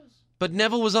what it says. But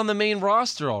Neville was on the main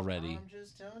roster already. I'm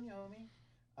just telling you, homie.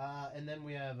 And then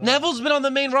we have Neville's been on the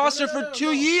main roster for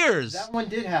 2 years. That one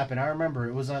did happen. I remember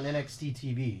it was on NXT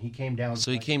TV. He came down.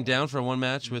 So he came down for one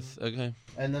match with okay.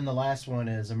 And then the last one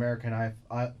is American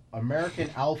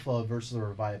Alpha versus the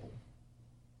Revival.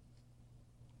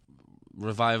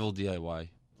 Revival DIY.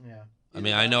 Yeah. I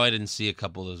mean, I know I didn't see a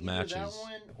couple of those matches. That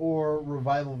one or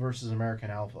Revival versus American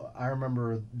Alpha. I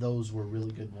remember those were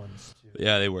really good ones too.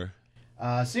 Yeah, they were.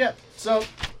 So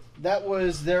that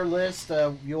was their list.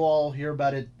 You'll all hear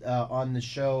about it on the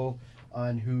show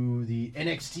on who the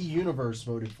NXT universe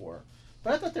voted for.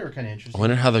 But I thought they were kind of I interesting.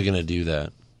 wonder how they're gonna do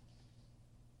that.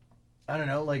 I don't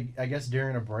know. Like I guess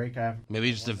during a break,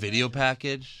 Maybe just a video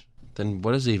package. Then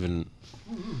what is even?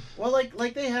 Well,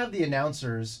 like they have the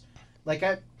announcers.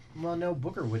 No,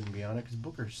 Booker wouldn't be on it because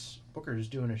Booker's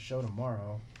doing a show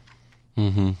tomorrow.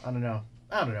 Mm-hmm. I don't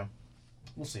know.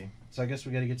 We'll see. So I guess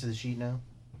we got to get to the sheet now.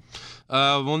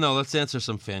 Well, no. Let's answer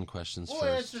some fan questions We'll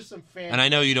first. answer some fan. And I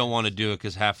know you don't want to do it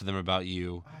because half of them are about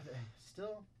you.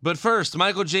 Still. But first,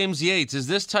 Michael James Yates. Is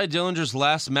this Ty Dillinger's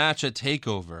last match at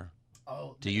TakeOver?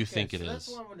 Oh. Do you okay, think it so is? That's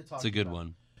what I'm going to talk It's a good about.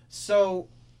 one. So,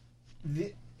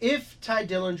 if Ty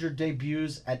Dillinger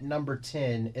debuts at number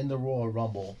 10 in the Royal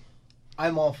Rumble,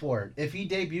 I'm all for it. If he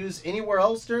debuts anywhere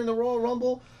else during the Royal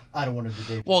Rumble, I don't want him to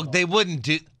debut. Well, at all. they wouldn't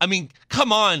do. I mean,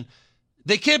 come on.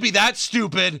 They can't be that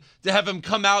stupid to have him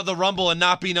come out of the Rumble and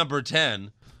not be number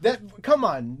 10. Come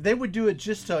on, they would do it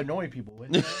just to annoy people,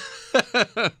 wouldn't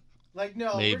they? Like,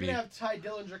 no, Maybe. we're gonna have Ty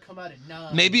Dillinger come out at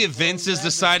 9. Maybe if or Vince is 11.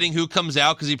 deciding who comes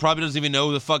out because he probably doesn't even know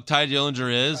who the fuck Ty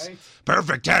Dillinger is. Right?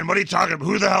 Perfect 10. What are you talking about?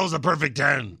 Who the hell is a perfect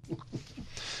 10?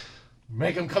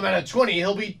 Make him come out at 20,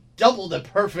 he'll be double the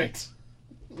perfect.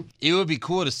 It would be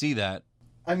cool to see that.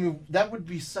 I mean, that would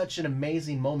be such an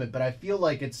amazing moment, but I feel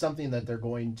like it's something that they're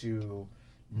going to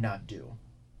not do.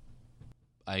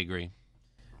 I agree.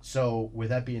 So, with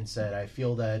that being said, I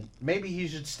feel that maybe he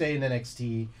should stay in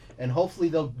NXT, and hopefully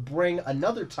they'll bring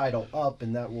another title up,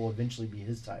 and that will eventually be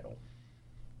his title.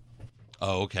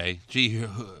 Oh, okay. Gee,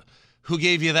 who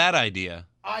gave you that idea?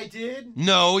 I did?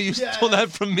 No, you Yes. stole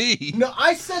that from me. No,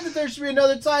 I said that there should be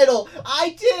another title.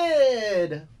 I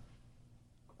did!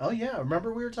 Oh, yeah,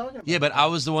 remember we were talking about Yeah, but I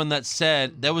was the one that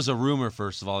said, that was a rumor,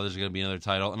 first of all, there's going to be another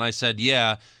title. And I said,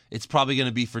 yeah, it's probably going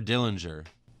to be for Dillinger.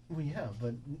 Well, yeah,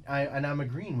 but I'm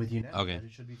agreeing with you now. Okay. That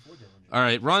it should be for Dillinger. All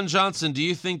right, Ron Johnson, do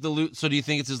you think do you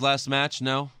think it's his last match?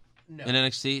 No? No. In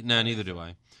NXT? No, neither do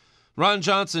I. Ron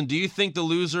Johnson, do you think the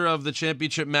loser of the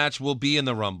championship match will be in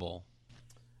the Rumble?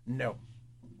 No.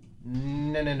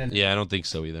 No. Yeah, I don't think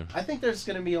so either. I think there's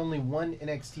going to be only one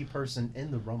NXT person in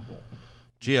the Rumble.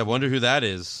 Gee, I wonder who that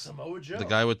is. Samoa Joe. The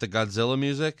guy with the Godzilla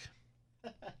music?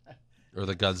 Or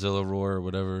the Godzilla roar or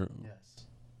whatever. Yes.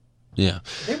 Yeah.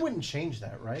 They wouldn't change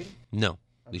that, right? No,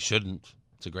 they shouldn't.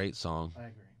 It's a great song. I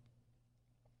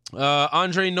agree.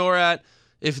 Andre Norat,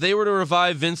 if they were to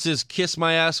revive Vince's Kiss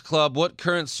My Ass Club, what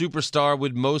current superstar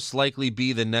would most likely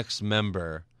be the next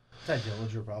member? Ty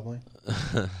Dillinger, probably.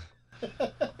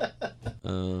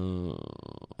 Uh,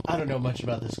 I don't know much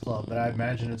about this club, but I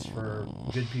imagine it's for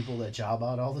good people that job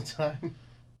out all the time.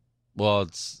 well,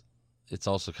 it's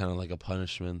also kind of like a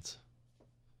punishment.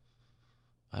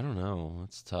 I don't know.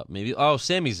 It's tough. Maybe. Oh,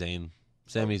 Sami Zayn.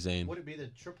 Sami Zayn. Would it be the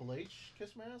Triple H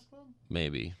Kiss My Ass Club?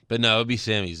 Maybe. But no, it'd be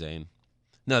Sami Zayn.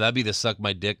 No, that'd be the Suck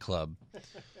My Dick Club.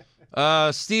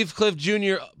 Steve Cliff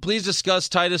Jr., please discuss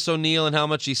Titus O'Neil and how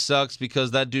much he sucks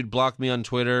because that dude blocked me on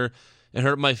Twitter and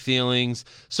hurt my feelings.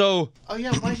 So Oh,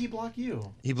 yeah, why'd he block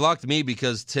you? he blocked me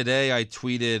because today I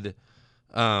tweeted,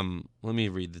 let me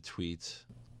read the tweet.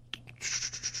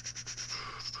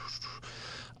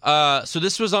 So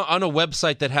this was on a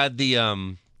website that had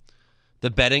the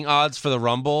betting odds for the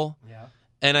Rumble. Yeah.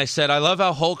 And I said, I love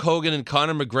how Hulk Hogan and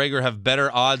Conor McGregor have better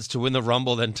odds to win the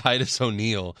Rumble than Titus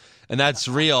O'Neil. And that's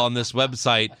real on this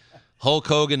website. Hulk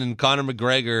Hogan and Conor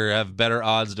McGregor have better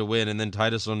odds to win, and then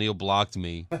Titus O'Neil blocked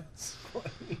me.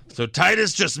 So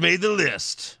Titus just made the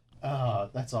list.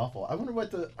 That's awful. I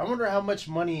wonder how much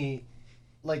money,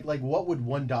 like what would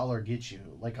 $1 get you?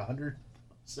 Like $100,000?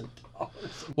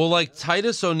 Well, like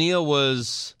Titus O'Neil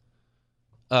was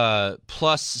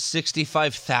plus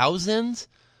 65,000.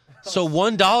 So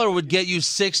 $1 would get you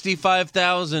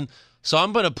 65,000. So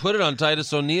I'm going to put it on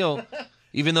Titus O'Neil,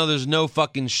 even though there's no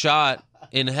fucking shot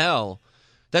in hell.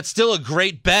 That's still a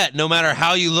great bet, no matter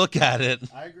how you look at it.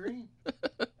 I agree.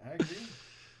 I agree.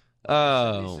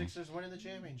 Oh, 76ers winning the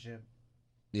championship.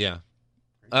 yeah.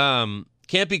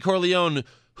 Campy Corleone,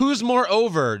 who's more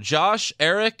over, Josh,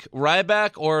 Eric,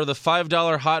 Ryback, or the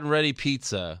 $5 hot and ready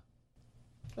pizza?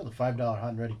 Oh, the $5 hot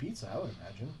and ready pizza, I would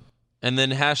imagine. And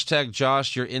then hashtag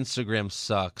Josh, your Instagram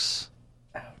sucks.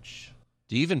 Ouch.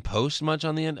 Do you even post much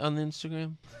on the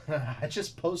Instagram? I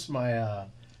just post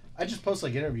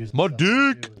like interviews and My stuff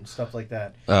dick! too, and stuff like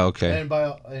that. Oh, okay.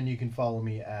 And you can follow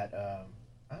me at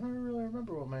I don't really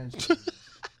remember what my Instagram is.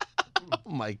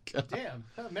 Oh my god. Damn,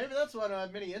 maybe that's why I don't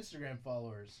have many Instagram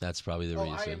followers. That's probably the I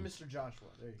am reason. Mr. Joshua.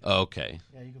 There you go. Okay.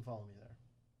 Yeah, you can follow me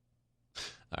there.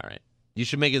 All right. You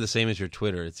should make it the same as your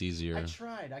Twitter. It's easier. I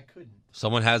tried, I couldn't.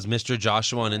 Someone has Mr.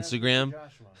 Joshua on I have Mr. Instagram.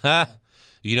 Joshua. Ha! Yeah.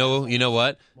 You know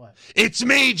what? What? It's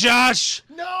me, Josh.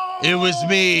 No! It was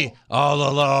me all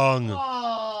along.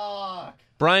 Fuck!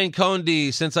 Brian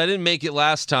Conde, since I didn't make it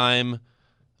last time.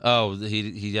 Oh,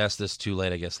 he asked this too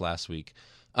late, I guess, last week.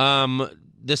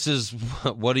 This is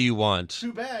what do you want?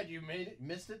 Too bad you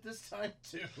missed it this time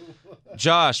too.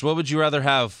 Josh, what would you rather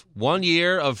have? 1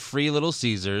 year of free Little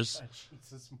Caesars,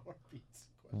 Jesus, more pizza.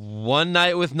 1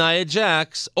 night with Nia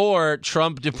Jax, or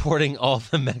Trump deporting all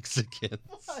the Mexicans?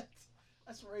 What?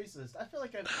 That's racist. I feel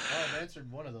like I've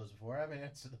answered one of those before. I haven't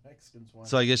answered the Mexicans one.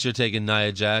 So I guess you're taking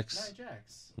Nia Jax. Nia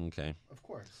Jax, Okay. of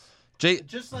course. Jay,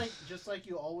 Just like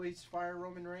you always fire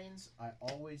Roman Reigns, I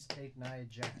always take Nia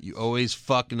Jax. you always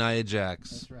fuck Nia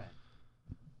Jax. That's right.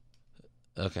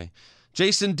 Okay.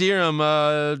 Jason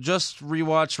Deerham, just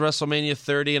rewatched WrestleMania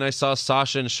 30, and I saw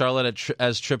Sasha and Charlotte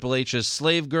as Triple H's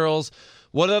slave girls.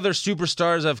 What other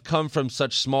superstars have come from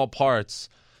such small parts?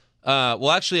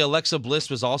 Well, actually, Alexa Bliss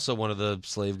was also one of the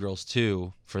slave girls,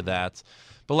 too, for that.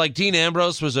 But, like, Dean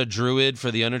Ambrose was a druid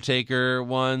for The Undertaker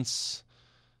once.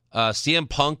 CM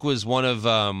Punk was one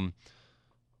of...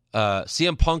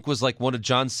 CM Punk was, like, one of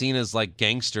John Cena's, like,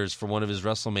 gangsters for one of his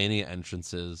WrestleMania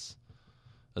entrances.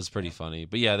 That's pretty funny.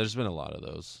 But, yeah, there's been a lot of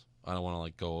those. I don't want to,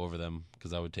 like, go over them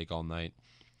because that would take all night.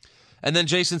 And then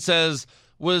Jason says,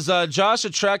 was Josh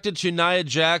attracted to Nia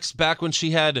Jax back when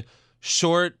she had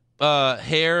short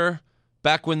hair,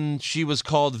 back when she was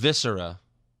called Viscera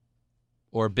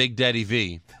or Big Daddy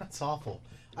V? That's awful.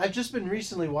 I've just been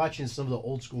recently watching some of the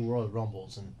old school Royal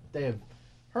Rumbles, and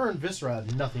her and Viscera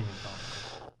have nothing in common.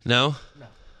 No? No.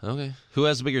 Okay. Who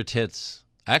has bigger tits?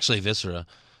 Actually, Viscera.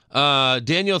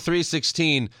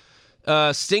 Daniel316.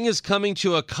 Sting is coming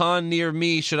to a con near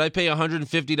me. Should I pay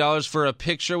 $150 for a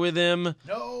picture with him?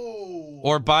 No.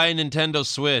 Or buy a Nintendo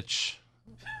Switch?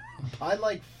 Buy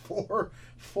like four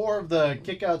of the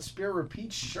Kick Out Spear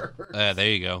Repeat shirts. There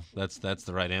you go. That's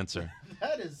the right answer.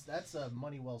 That's a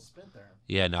money well spent there.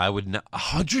 Yeah, no, I would not.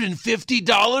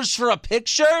 $150 for a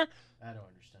picture? I don't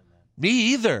understand that. Me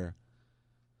either.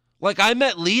 Like, I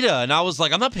met Lita, and I was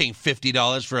like, I'm not paying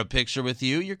 $50 for a picture with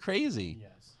you. You're crazy.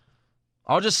 Yes.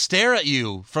 I'll just stare at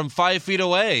you from 5 feet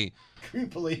away.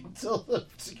 Creepily until the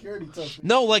security tells me.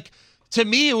 No, like, to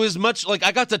me, it was much like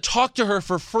I got to talk to her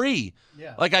for free.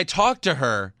 Yeah. Like, I talked to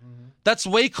her. Mm-hmm. That's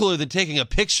way cooler than taking a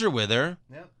picture with her.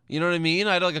 Yep. You know what I mean?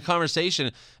 I had like a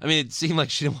conversation. I mean, it seemed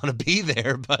like she didn't want to be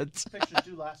there, but... Pictures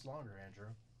do last longer,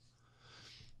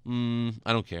 Andrew.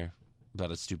 I don't care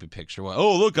about a stupid picture.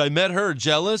 Oh, look, I met her.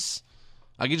 Jealous?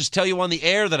 I can just tell you on the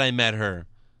air that I met her.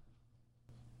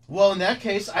 Well, in that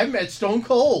case, I met Stone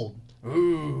Cold.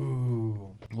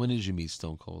 Ooh. When did you meet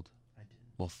Stone Cold? I did.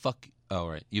 Well, fuck. Oh,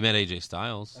 right. You met AJ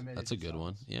Styles. That's AJ a good Styles.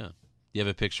 one. Yeah. You have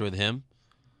a picture with him?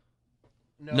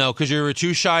 No, because you were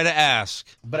too shy to ask.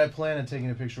 But I plan on taking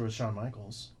a picture with Shawn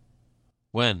Michaels.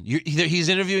 When? He's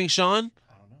interviewing Shawn?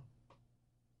 I don't know.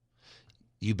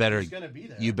 You better. He's gonna be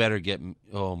there. You better get.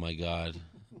 Oh my God.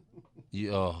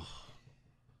 You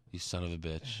son of a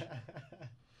bitch.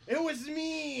 It was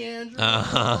me, Andrew.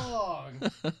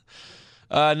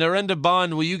 Narendra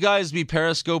Bond, will you guys be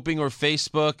periscoping or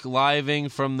Facebook living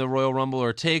from the Royal Rumble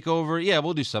or Takeover? Yeah,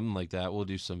 we'll do something like that. We'll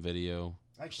do some video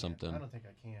or something. I don't think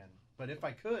I can. But if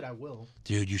I could, I will.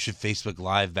 Dude, you should Facebook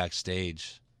Live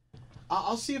backstage.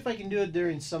 I'll see if I can do it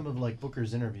during some of like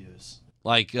Booker's interviews.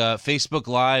 Like Facebook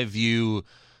Live, you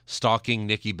stalking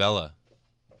Nikki Bella.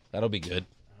 That'll be good.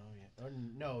 Oh yeah. Or,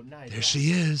 no, Nia There Jax.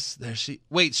 she is.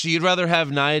 Wait, so you'd rather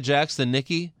have Nia Jax than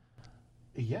Nikki?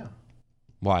 Yeah.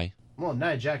 Why? Well,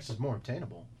 Nia Jax is more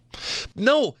obtainable.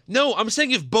 No. I'm saying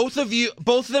if both of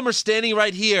them are standing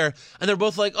right here and they're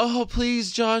both like, "Oh,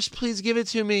 please, Josh, please give it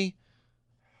to me."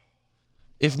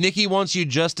 If Nikki wants you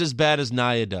just as bad as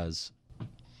Nia does.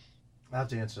 I'll have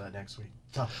to answer that next week.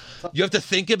 Tough. You have to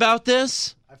think about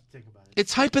this? I have to think about it.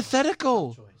 It's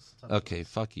hypothetical. Tough choice. Okay,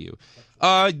 fuck you.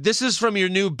 This is from your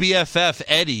new BFF,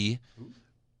 Eddie.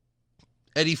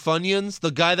 Eddie Funyuns,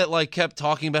 the guy that like kept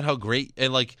talking about how great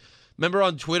and like remember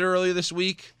on Twitter earlier this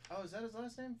week? Oh, is that his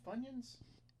last name? Funyuns?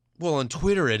 Well, on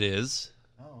Twitter it is.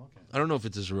 Oh, okay. I don't know if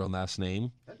it's his real last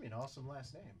name. That'd be an awesome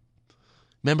last name.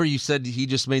 Remember you said he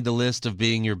just made the list of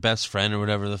being your best friend or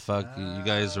whatever the fuck. You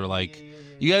guys were like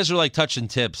you guys were like touching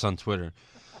tips on Twitter.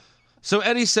 So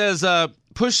Eddie says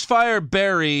Pushfire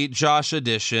Berry Josh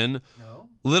edition. No.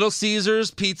 Little Caesars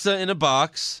pizza in a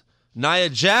box, Nia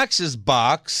Jax's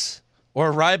box,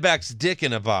 or Ryback's dick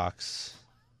in a box.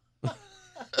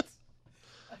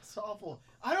 That's awful.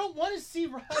 I don't want to see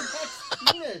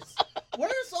Ryback's penis. Where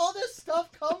does all this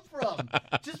stuff come from?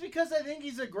 Just because I think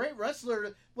he's a great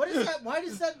wrestler. What is that? Why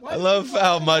does that? Why I love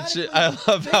how much I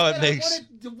love how it makes.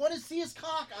 I want to see his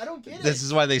cock. I don't get it. This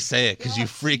is why they say it, because you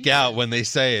freak out when they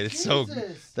say it. It's so.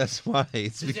 Jesus. That's why.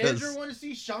 It's Does because. Andrew want to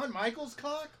see Shawn Michaels'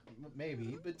 cock?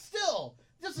 Maybe, but still,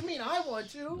 doesn't mean I want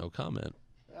to. No comment.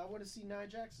 I want to see Nia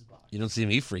Jax's box. You don't see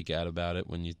me freak out about it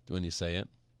when you say it.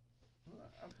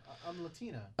 I'm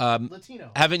Latina.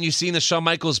 Latino. Haven't you seen the Shawn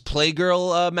Michaels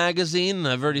Playgirl magazine?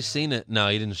 I've already seen it. No,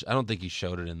 he didn't. I don't think he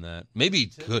showed it in that. Maybe he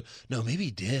could. No, maybe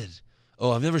he did.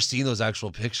 Oh, I've never seen those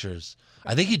actual pictures.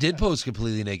 I think he did pose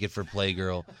completely naked for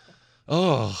Playgirl.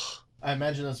 Oh. I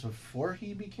imagine that's before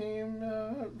he became,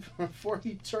 before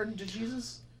he turned to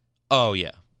Jesus. Oh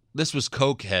yeah. This was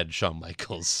cokehead Shawn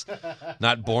Michaels,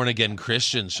 not born again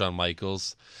Christian Shawn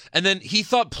Michaels. And then he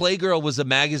thought Playgirl was a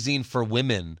magazine for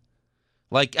women.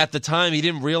 Like at the time, he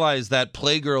didn't realize that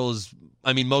Playgirl is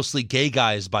mostly gay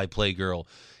guys by Playgirl.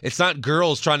 It's not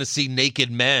girls trying to see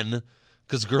naked men,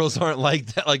 because girls aren't like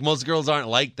that. Like, most girls aren't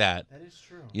like that. That is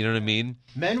true. You know what I mean?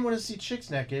 Men want to see chicks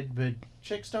naked, but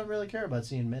chicks don't really care about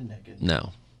seeing men naked.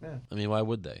 No. Yeah. I mean, why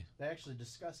would they? They actually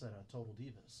discuss that on Total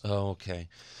Divas. Oh, okay.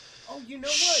 Oh, you know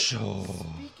what? Sure.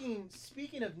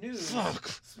 Speaking of news. Fuck.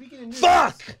 Speaking of news.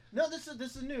 Fuck! No, this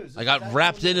is news. I got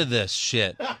wrapped into this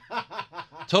shit.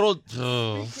 Total.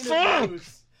 Oh, Speaking of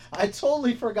news, I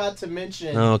totally forgot to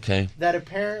mention okay. that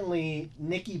apparently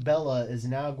Nikki Bella is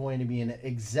now going to be an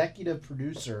executive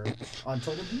producer on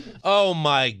Total Divas. Oh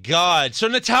my God! So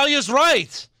Natalia's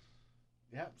right.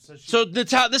 Yeah. So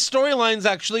this storyline's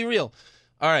actually real.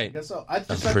 All I right. guess so. I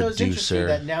just thought that was interesting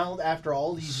producer. that now, after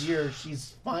all these years,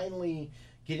 she's finally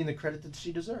getting the credit that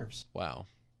she deserves. Wow.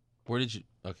 Where did you?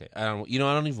 Okay. I don't. You know,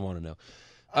 I don't even want to know.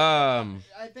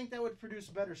 I think that would produce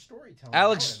better storytelling.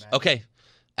 Alex. Okay.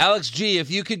 Alex G, if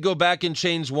you could go back and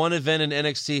change one event in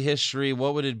NXT history,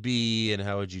 what would it be, and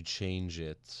how would you change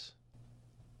it?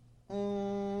 I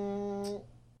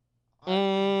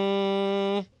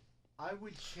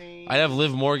would change. I'd have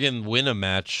Liv Morgan win a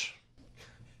match.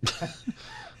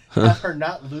 Have her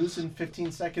not lose in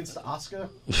 15 seconds to Asuka.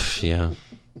 Yeah.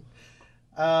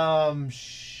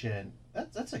 Shit.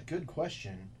 That's a good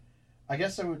question. I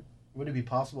guess I would. Would it be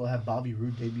possible to have Bobby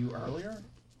Roode debut earlier?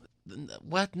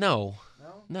 What? No.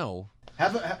 No.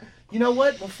 No. You know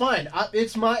what? Well, fine.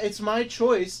 It's my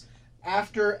choice.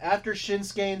 After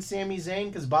Shinsuke and Sami Zayn,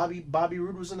 because Bobby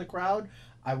Roode was in the crowd.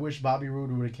 I wish Bobby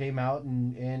Roode would have came out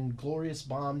and glorious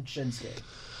bombed Shinsuke.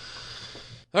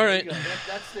 All right.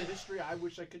 That's the history I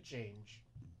wish I could change.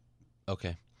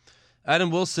 Okay.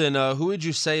 Adam Wilson, who would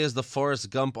you say is the Forrest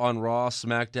Gump on Raw,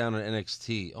 SmackDown, and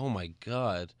NXT? Oh my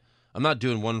God. I'm not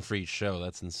doing one for each show.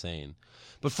 That's insane.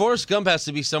 But Forrest Gump has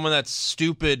to be someone that's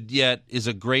stupid yet is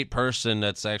a great person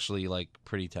that's actually like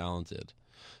pretty talented.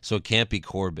 So it can't be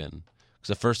Corbin. Because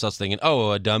at first I was thinking,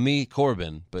 oh, a dummy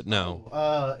Corbin, but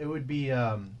no. It would be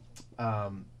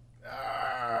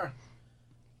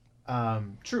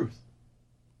Truth.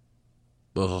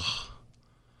 Ugh.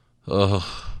 Ugh.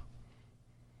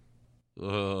 I'm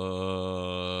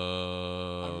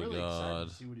really excited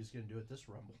to see what he's going to do at this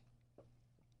Rumble.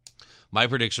 My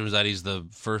prediction was that he's the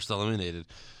first eliminated.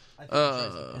 I think he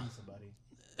tries to pin somebody.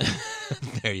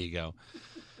 There you go.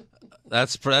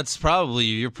 That's probably,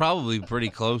 you're probably pretty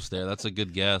close there. That's a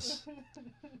good guess.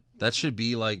 That should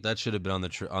be like, that should have been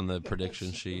on the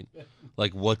prediction sheet.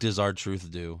 Like, what does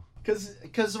R-Truth do?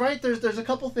 Because right, there's a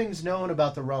couple things known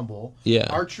about the Rumble. Yeah.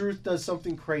 R-Truth does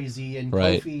something crazy, and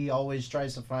Right. Kofi always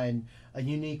tries to find a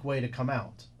unique way to come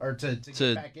out or to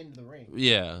get back into the ring.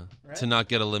 Yeah, Right? to not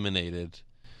get eliminated.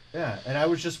 Yeah, and I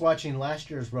was just watching last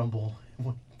year's Rumble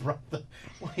when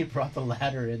he brought the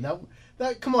ladder in.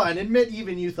 That come on, admit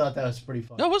even you thought that was pretty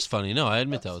funny. That was funny. No, I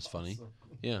admit that was funny. Awesome.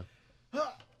 Yeah.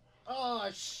 Oh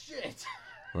shit!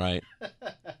 Right.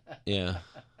 Yeah.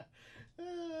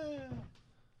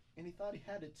 And he thought he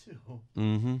had it too.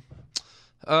 Mm-hmm.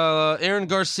 Aaron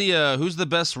Garcia, who's the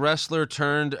best wrestler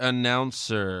turned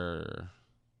announcer?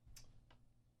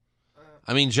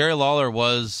 I mean, Jerry Lawler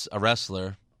was a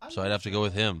wrestler, so I'd have to go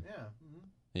with him.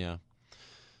 Yeah.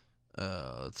 Yeah.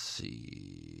 Let's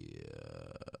see.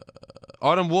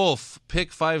 Autumn Wolf,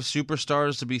 pick 5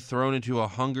 superstars to be thrown into a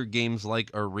Hunger Games-like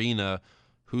arena.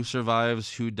 Who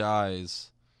survives, who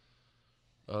dies?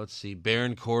 Let's see.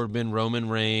 Baron Corbin, Roman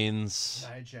Reigns.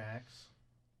 Nia Jax.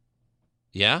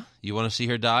 Yeah? You want to see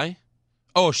her die?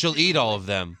 Oh, she'll eat all of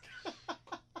them.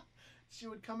 She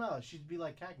would come out. She'd be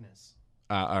like Agnes.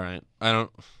 All right.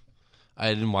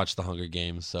 I didn't watch the Hunger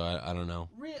Games, so I don't know.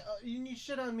 You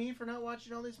shit on me for not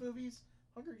watching all these movies?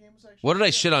 Hunger Games was actually... What did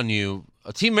I shit on you?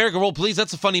 Team America Roll, please.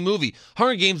 That's a funny movie.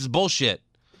 Hunger Games is bullshit.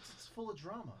 It's full of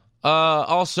drama.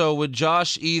 Also, would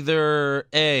Josh either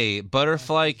A,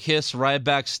 butterfly kiss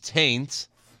Ryback's taint?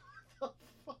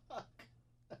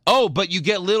 Oh, but you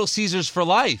get Little Caesars for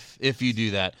life if you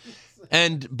do that.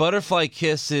 And butterfly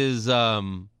kiss is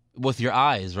with your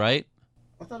eyes, right?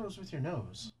 I thought it was with your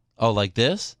nose. Oh, like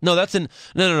this? No, that's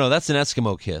no. That's an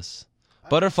Eskimo kiss.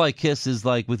 Butterfly kiss is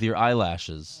like with your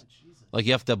eyelashes. Oh, Jesus. Like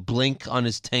you have to blink on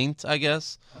his taint, I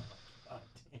guess.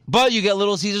 But you get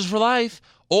Little Caesars for life.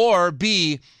 Or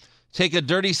B, take a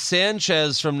Dirty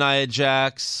Sanchez from Nia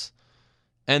Jax,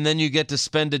 and then you get to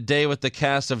spend a day with the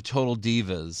cast of Total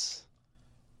Divas.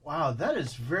 Wow, that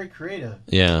is very creative.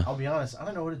 Yeah. I'll be honest, I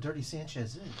don't know what a Dirty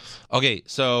Sanchez is. Okay,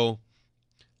 so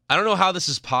I don't know how this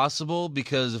is possible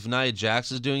because if Nia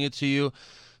Jax is doing it to you.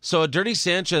 So a Dirty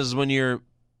Sanchez is when you're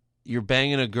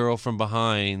banging a girl from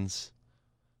behind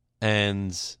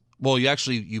and Well,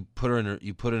 you put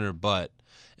it in her butt,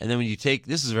 and then when you take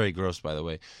this is very gross, by the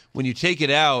way. When you take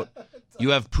it out, you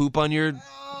have poop on your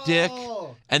dick,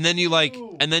 and then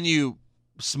you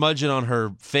smudge it on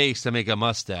her face to make a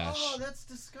mustache. Oh, that's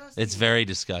disgusting. It's very I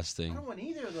disgusting. don't want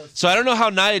either of those. So I don't know how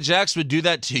Nia Jax would do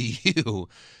that to you.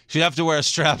 She'd have to wear a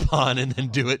strap on and then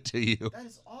do it to you. That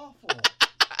is awful.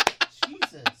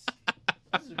 Jesus.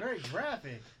 This is very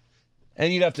graphic.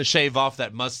 And you'd have to shave off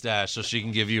that mustache so she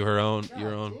can give you your own. Damn,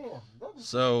 that was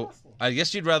So disgusting. I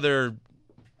guess you'd rather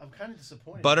I'm kind of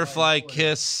disappointed. butterfly I know it.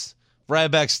 kiss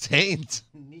Ryback's taint.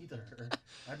 Neither.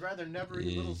 I'd rather never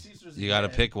eat Little Caesars. You got to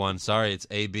again. pick one. Sorry, it's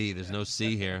AB. There's no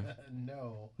C here.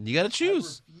 No. You got to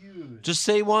choose. I refuse. Just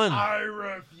say one. I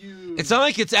refuse. It's not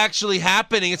like it's actually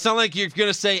happening. It's not like you're going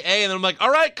to say A and then I'm like, all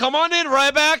right, come on in,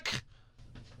 Ryback.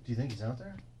 Do you think he's out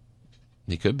there?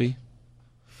 He could be.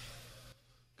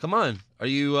 Come on. Are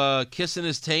you kissing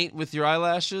his taint with your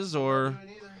eyelashes or I'm not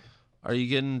doing either. are you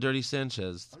getting Dirty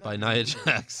Sanchez by Nia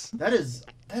Jax? That is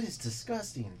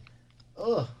disgusting.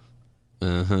 Ugh.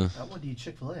 Uh-huh. I want to eat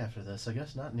Chick-fil-A after this. I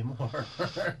guess not anymore.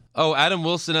 Oh, Adam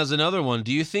Wilson has another one.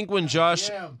 Do you think when Josh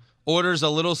Damn. orders a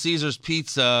Little Caesars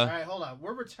pizza... All right, hold on.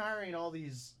 We're retiring all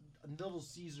these Little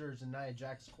Caesars and Nia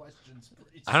Jax questions.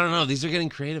 I don't know. These are getting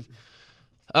creative.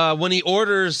 When he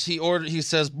orders, he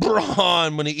says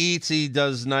Braun. When he eats, he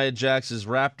does Nia Jax's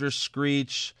Raptor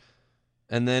screech.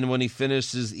 And then when he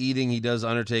finishes eating, he does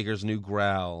Undertaker's new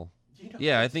growl. You know,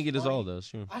 Yeah, I it's think he does funny. all those.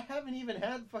 Sure. I haven't even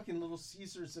had fucking Little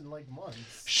Caesars in like months.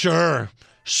 Sure.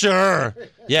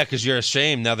 Yeah, because you're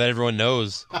ashamed now that everyone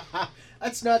knows.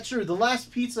 That's not true. The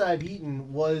last pizza I've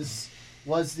eaten was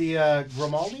the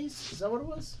Grimaldi's. Is that what it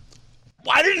was?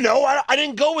 I didn't know. I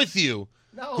didn't go with you.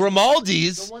 No.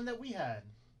 Grimaldi's? The one that we had.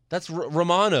 That's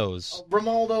Romano's.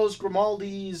 Romaldo's,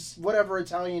 Grimaldi's, whatever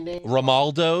Italian name. They're all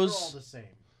Romaldo's? the same.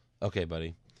 Okay,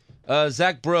 buddy.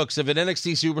 Zach Brooks, if an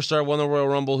NXT superstar won the Royal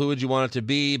Rumble, who would you want it to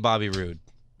be? Bobby Roode.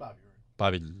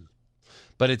 Bobby Roode.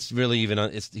 But it's really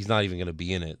he's not even going to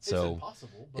be in it. It's So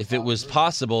impossible. but if it Bobby was Roode.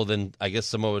 possible, then I guess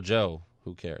Samoa Joe.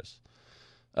 Who cares?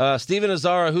 Steven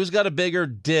Azara, who's got a bigger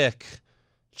dick?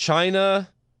 China,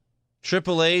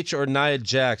 Triple H, or Nia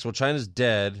Jax? Well, China's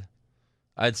dead.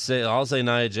 I'll say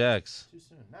Nia Jax. Too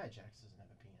soon. Nia Jax doesn't have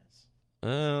a penis.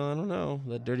 I don't know.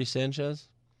 That Dirty Sanchez?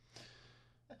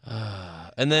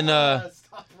 And then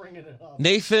Stop bringing it up.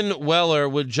 Nathan Weller,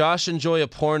 would Josh enjoy a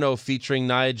porno featuring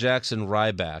Nia Jax and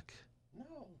Ryback?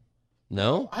 No.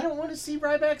 No? I don't want to see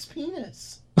Ryback's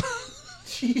penis.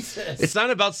 Jesus. It's not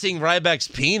about seeing Ryback's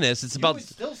penis. It's You about would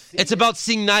still see it's it. about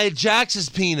seeing Nia Jax's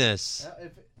penis.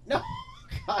 No.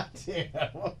 God damn.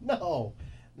 No.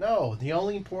 No. The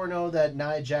only porno that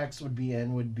Nia Jax would be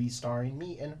in would be starring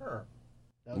me and her.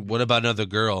 That would be- What about another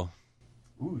girl?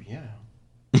 Ooh, yeah.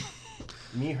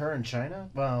 Me, her, and China?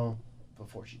 Well,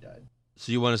 before she died.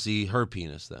 So you want to see her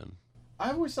penis then?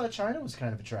 I always thought China was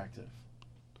kind of attractive.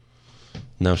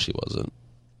 No, she wasn't.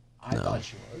 I No. thought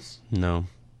she was. No.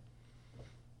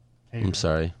 Hater. I'm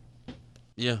sorry.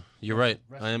 Yeah, you're right.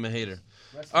 Rest I am a in hater.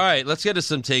 peace. Rest in All right, let's get to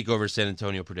some TakeOver San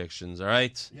Antonio predictions, all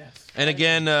right? peace. Yes. And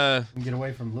again, We can get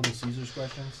away from Little Caesars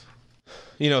questions.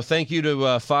 thank you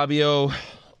to Fabio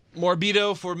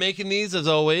Morbido for making these, as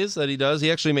always, that he does. He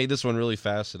actually made this one really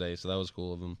fast today, so that was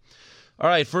cool of him. All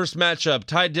right, first matchup,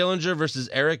 Ty Dillinger versus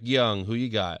Eric Young. Who you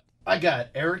got? I got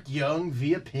Eric Young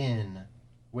via pin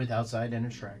with outside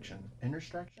interstraction.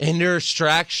 Interstraction?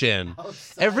 Interstraction.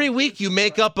 Outside Every week you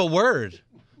make up a word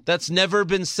that's never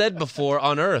been said before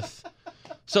on Earth.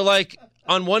 So, like,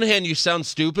 on one hand you sound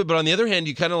stupid, but on the other hand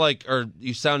you kind of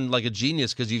you sound like a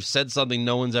genius because you've said something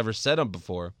no one's ever said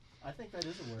before. I think that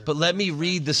is a word. But let me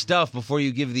read the stuff before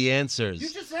you give the answers. You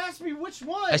just asked me which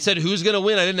one. I said, who's going to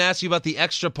win? I didn't ask you about the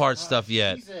extra part stuff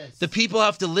yet. Jesus. The people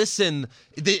have to listen.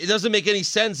 It doesn't make any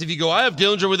sense if you go, I have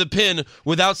Dillinger with a pin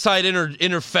with outside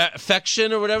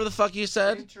interfection or whatever the fuck you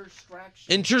said.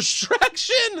 Interstraction.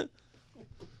 Interstraction!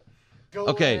 Go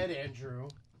Okay. ahead, Andrew.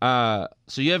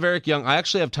 So you have Eric Young. I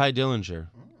actually have Ty Dillinger.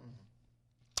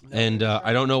 And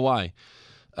I don't know why.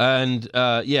 And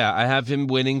I have him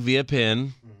winning via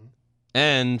pin.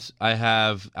 And I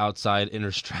have outside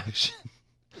interstraction.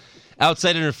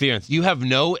 Outside interference. You have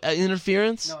no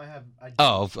interference? No, I have.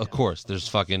 Oh, of course. There's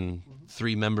fucking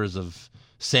 3 members of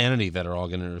Sanity that are all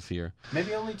going to interfere.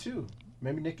 Maybe only 2.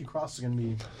 Maybe Nikki Cross is going to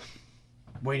be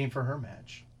waiting for her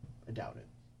match. I doubt it.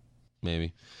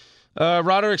 Maybe.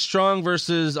 Roderick Strong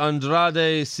versus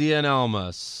Andrade Cien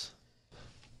Almas.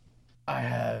 I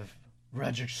have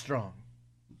Roderick Strong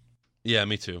Yeah,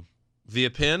 me too. Via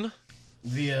pin?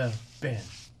 via Ben.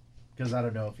 Because I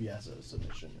don't know if he has a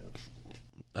submission move.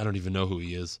 I don't even know who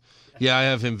he is. Yeah, I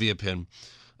have him via pin.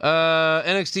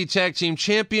 NXT Tag Team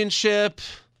Championship.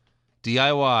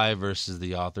 DIY versus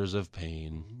the Authors of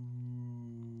Pain.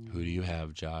 Who do you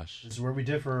have, Josh? This is where we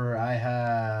differ. I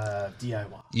have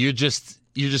DIY. You're just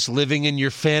living in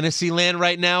your fantasy land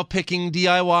right now, picking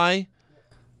DIY.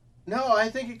 No, I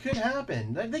think it could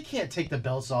happen. They can't take the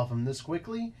belts off them this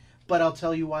quickly. But I'll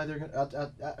tell you why they're going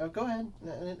to... Go ahead.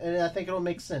 And I think it'll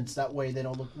make sense. That way they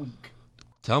don't look weak.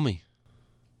 Tell me.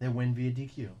 They win via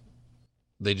DQ.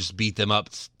 They just beat them up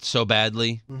so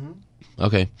badly? Mm-hmm.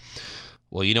 Okay.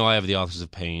 Well, I have the Authors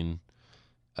of Pain.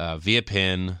 Via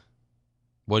pin.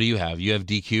 What do you have? You have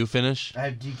DQ finish? I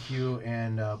have DQ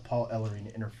and Paul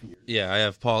Ellering interfere. Yeah, I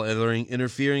have Paul Ellering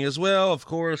interfering as well, of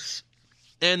course.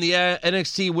 And the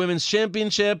NXT Women's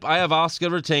Championship, I have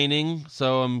Asuka retaining,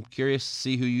 so I'm curious to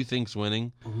see who you think's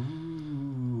winning.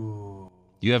 Ooh.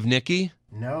 You have Nikki?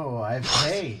 No, I have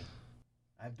Kay.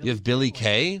 You have Billy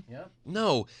Kay? Yep.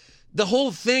 No. The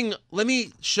whole thing, let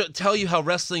me tell you how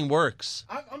wrestling works.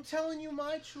 I'm telling you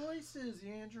my choices,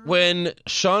 Andrew. When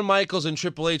Shawn Michaels and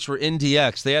Triple H were in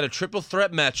DX, they had a triple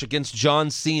threat match against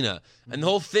John Cena. And the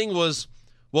whole thing was,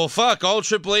 well, fuck, all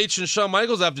Triple H and Shawn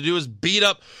Michaels have to do is beat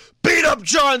up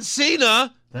John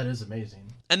Cena. That is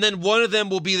amazing. And then one of them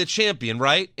will be the champion,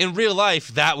 right? In real life,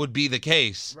 that would be the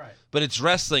case. Right. But it's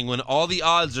wrestling when all the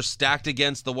odds are stacked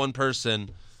against the one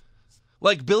person.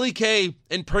 Like Billy Kay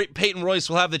and Peyton Royce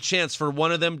will have the chance for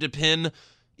one of them to pin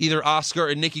either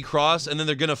Asuka or Nikki Cross, and then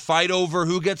they're going to fight over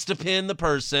who gets to pin the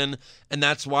person, and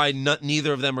that's why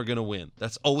neither of them are going to win.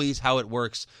 That's always how it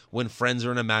works when friends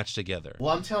are in a match together.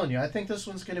 Well, I'm telling you, I think this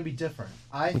one's going to be different.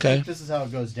 I Okay. think this is how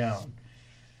it goes down.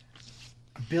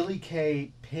 Billy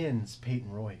Kay pins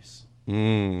Peyton Royce,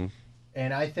 and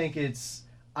I think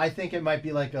it might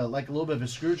be like a little bit of a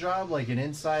screw job, like an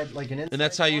inside. And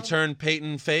that's how you job. turn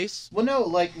Peyton face? Well, no,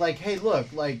 like, hey,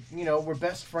 look, we're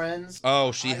best friends.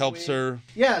 Oh, she I helps win. her.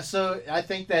 Yeah, so I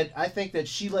think that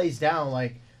she lays down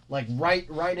like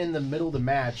right in the middle of the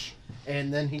match,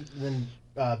 and then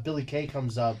Billy Kay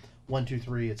comes up, 1, 2,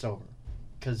 3, it's over,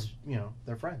 because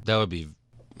they're friends. That would be...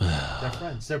 They're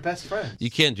friends. They're best friends. You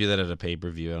can't do that at a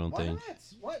pay-per-view, I don't Why think. not?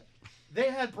 What?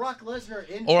 They had Brock Lesnar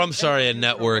in. Or I'm sorry, a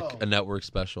network. network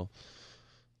special.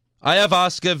 I have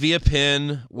Asuka via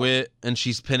pin and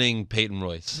she's pinning Peyton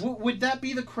Royce. Would that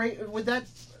be that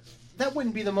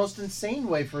wouldn't be the most insane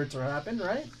way for it to happen,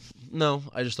 right? No,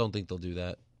 I just don't think they'll do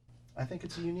that. I think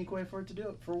it's a unique way for it to do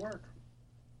it for work.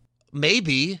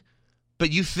 Maybe,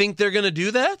 but you think they're gonna do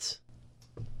that?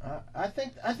 I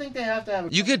think they have to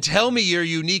have. You could tell me your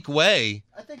unique way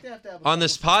I think they have to have on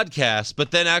this podcast,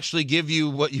 but then actually give you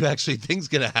what you actually think's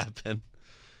gonna happen.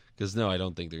 Because no, I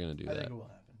don't think they're gonna do I that. think it will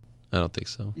happen. I don't think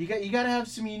so. You got to have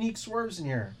some unique swerves in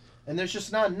here, and there's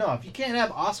just not enough. You can't have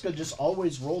Asuka just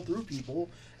always roll through people,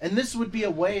 and this would be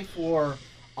a way for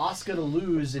Asuka to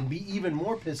lose and be even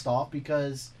more pissed off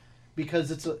because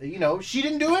it's she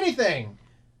didn't do anything.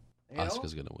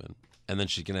 Asuka's gonna win, and then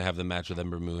she's gonna have the match with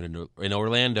Ember Moon in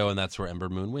Orlando, and that's where Ember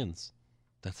Moon wins.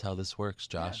 That's how this works,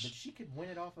 Josh. Yeah, but she could win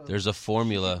it off of. There's a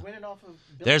formula. She could win it off of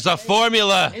Billie There's a Kay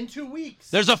formula. in 2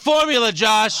 weeks. There's a formula,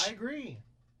 Josh. I agree.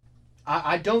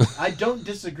 I don't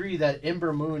disagree that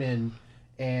Ember Moon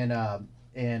and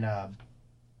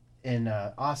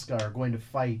Asuka are going to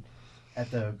fight at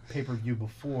the pay-per-view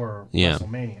before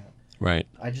WrestleMania. Right.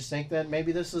 I just think that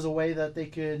maybe this is a way that they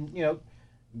could,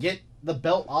 get the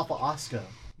belt off of Asuka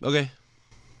Okay.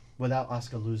 without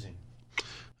Asuka losing.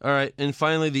 All right, and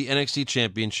finally the NXT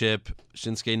Championship: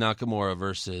 Shinsuke Nakamura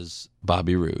versus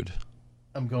Bobby Roode.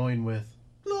 I'm going with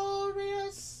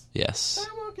Glorious. Yes.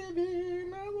 I won't give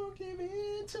in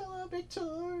till I'm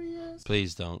victorious.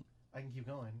 Please don't. I can keep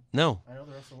going. No. I know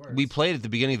the rest of the words. We played at the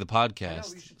beginning of the I know,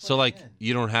 podcast. we should play So, it like, again.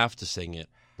 you don't have to sing it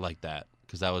like that,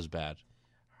 because that was bad.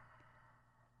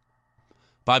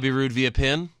 Bobby Roode via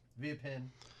pin? Via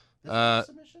pin. Does it have a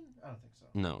submission? I don't think so.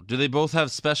 No. Do they both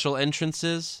have special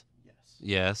entrances? Yes.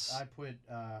 Yes. I put,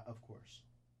 of course.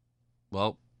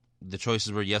 Well, the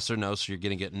choices were yes or no, so you're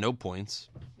going to get no points.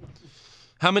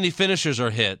 How many finishers are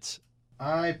hit?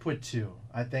 I put 2.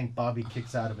 I think Bobby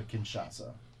kicks out of a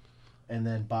Kinshasa. And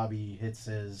then Bobby hits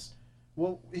his...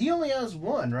 Well, he only has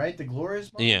 1, right? The Glorious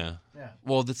Bomb? Yeah. Yeah.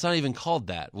 Well, it's not even called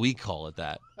that. We call it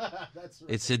that. That's right.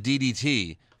 It's a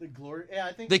DDT. The Glory... Yeah,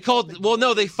 I think... They called... Well,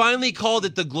 no, they finally called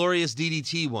it the Glorious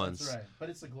DDT once. That's right. But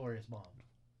it's the Glorious Bomb.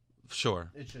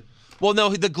 Sure. It should... Well, no,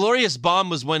 the Glorious Bomb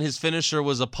was when his finisher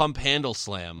was a pump handle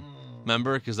slam.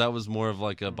 Remember? Because that was more of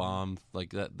like a bomb.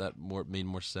 Like that made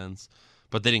more sense.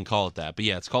 But they didn't call it that. But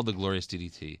yeah, it's called the Glorious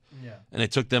DDT. Yeah. And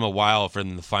it took them a while for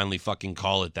them to finally fucking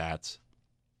call it that.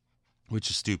 Which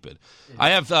is stupid. I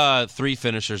have 3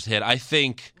 finishers hit. I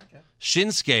think Okay.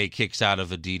 Shinsuke kicks out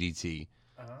of a DDT.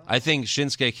 I think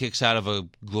Shinsuke kicks out of a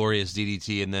glorious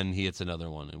DDT and then he hits another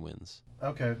one and wins.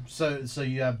 Okay, so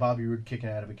you have Bobby Roode kicking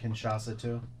out of a Kinshasa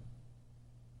too?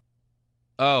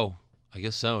 Oh, I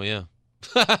guess so, yeah.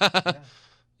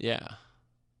 Yeah,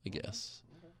 I guess.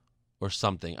 Or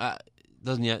something.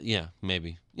 Doesn't yet? Yeah,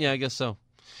 maybe. Yeah, I guess so.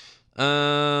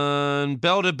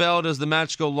 Bell to bell, does the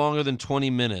match go longer than 20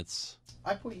 minutes?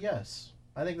 I put yes.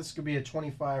 I think this could be a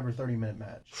 25 or 30-minute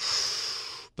match.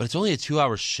 But it's only a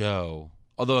 2-hour show.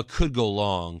 Although it could go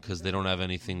long because they don't have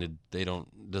anything to.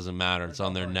 Doesn't matter. It's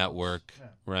on their network,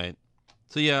 right?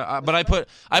 So yeah, but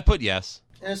I put yes.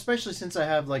 And especially since I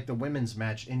have like the women's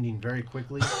match ending very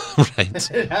quickly,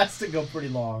 Right. it has to go pretty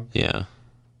long. Yeah.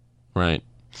 Right.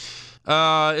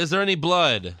 Is there any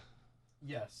blood?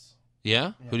 Yes.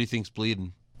 Yeah? Who do you think's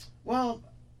bleeding? Well,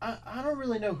 I don't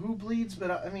really know who bleeds, but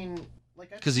I mean,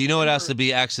 like, Because you know it has to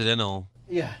be accidental.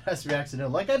 Yeah, it has to be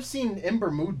accidental. Like I've seen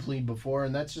Ember Moon bleed before,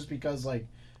 and that's just because like,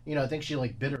 I think she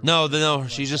like bit her. No,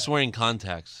 she's just wearing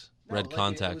contacts, red It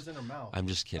contacts. was in her mouth. I'm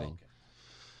just kidding.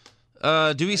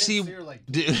 Oh, Do we okay. see? Her, like,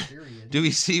 Do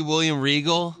we see William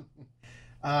Regal?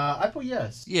 I put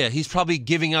yes. Yeah, he's probably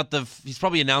he's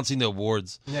probably announcing the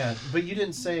awards. Yeah, but you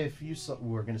didn't say if you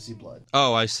were going to see blood.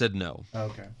 Oh, I said no.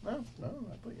 Okay. No,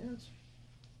 I put yes.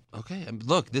 Okay,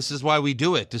 look, this is why we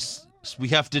do it. We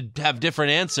have to have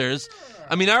different answers.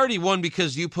 I mean, I already won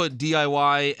because you put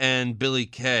DIY and Billy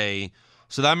Kay,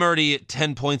 so I'm already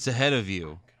 10 points ahead of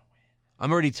you.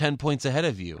 I'm already 10 points ahead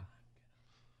of you.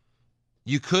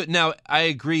 You could now. I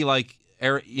agree. Like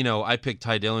Eric, I picked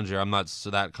Ty Dillinger. I'm not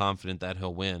so that confident that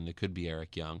he'll win. It could be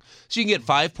Eric Young. So you can get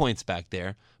 5 points back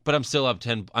there, but I'm still up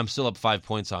 10. I'm still up 5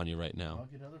 points on you right now. I'll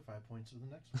get another 5 points with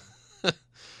the next one.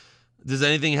 Does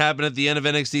anything happen at the end of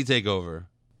NXT Takeover?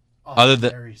 Oh, Other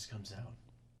than Aries comes out.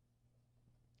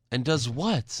 And does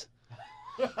what?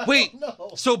 Wait,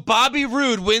 no. so Bobby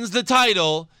Roode wins the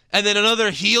title, and then another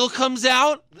heel comes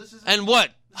out, and what?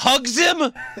 Hugs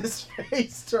him? His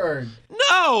face turned.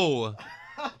 No!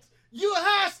 You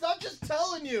asked. I'm just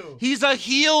telling you. He's a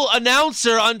heel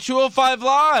announcer on 205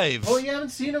 Live. Oh, you haven't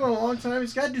seen him in a long time.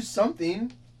 He's got to do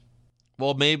something.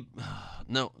 Well, maybe...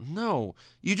 No.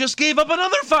 You just gave up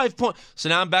another 5 points. So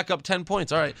now I'm back up 10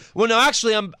 points. All right. Well, no,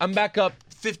 actually, I'm back up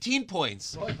 15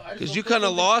 points. Because you kind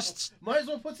of lost. Might as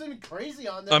well put something crazy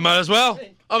on there. I might as well.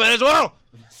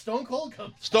 Stone Cold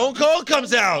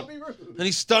comes out. And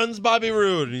he stuns Bobby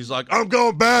Roode. And he's like, I'm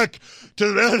going back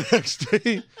to the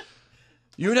NXT.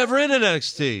 You were never in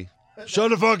NXT. Shut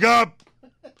the fuck up.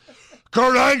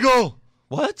 Kurt Angle.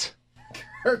 What?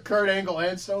 Kurt Angle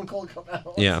and Stone Cold come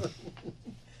out. Yeah.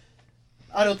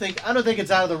 I don't think it's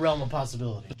out of the realm of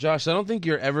possibility. Josh, I don't think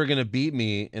you're ever going to beat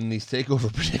me in these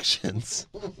takeover predictions.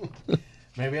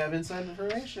 Maybe I have inside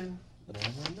information.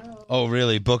 Never know. Oh,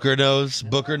 really? Booker knows?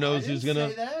 Booker knows who's going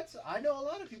to... I know a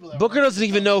lot of people that... Booker doesn't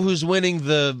even know who's winning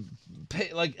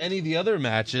any of the other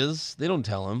matches. They don't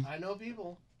tell him. I know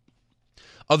people.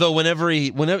 Although whenever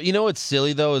you know what's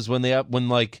silly though is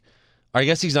I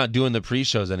guess he's not doing the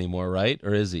pre-shows anymore, right?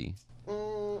 Or is he?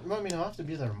 I mean, I'll have to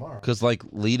be there tomorrow. Because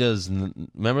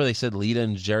remember they said Lita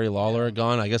and Jerry Lawler are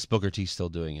gone? I guess Booker T's still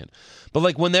doing it.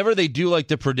 But whenever they do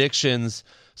the predictions,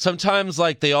 sometimes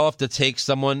they all have to take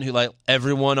someone who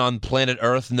everyone on planet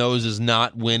Earth knows is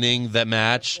not winning that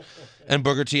match. And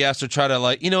Booker T has to try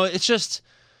to it's just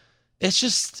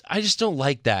I just don't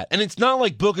like that. And it's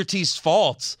not Booker T's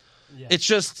fault. Yeah. It's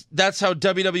just that's how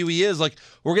WWE is.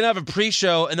 We're gonna have a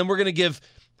pre-show and then we're gonna give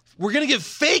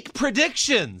fake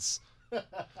predictions.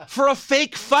 For a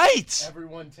fake fight.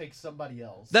 Everyone takes somebody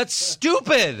else. That's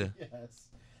stupid. Yes.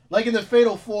 Like in the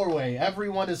Fatal 4-Way,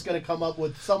 everyone is going to come up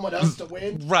with someone else to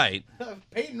win. Right.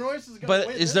 Peyton Royce is going to win.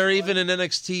 But is there even an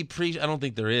NXT pre? I don't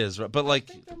think there is. But I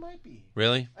think there might be.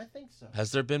 Really? I think so.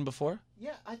 Has there been before?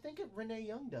 Yeah, I think Renee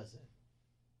Young does it.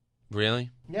 Really?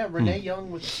 Yeah, Renee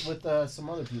Young with some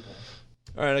other people.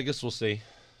 All right, I guess we'll see.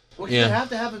 Well, you have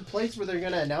to have a place where they're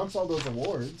going to announce all those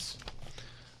awards.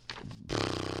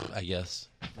 I guess.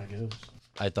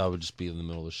 I thought it would just be in the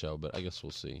middle of the show, but I guess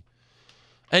we'll see.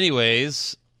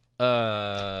 Anyways,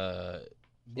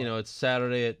 it's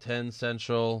Saturday at 10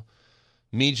 Central.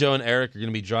 Me, Joe, and Eric are going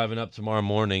to be driving up tomorrow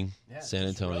morning, San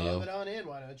Antonio. Rub it on in,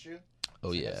 why don't you?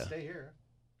 Oh, yeah. Stay here.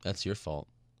 That's your fault.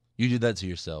 You did that to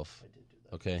yourself. I did do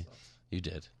that. Okay. You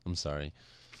did. I'm sorry.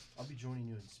 I'll be joining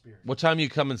you in spirit. What time are you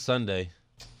coming Sunday?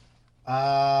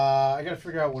 I gotta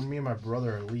figure out when me and my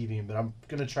brother are leaving, but I'm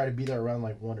gonna try to be there around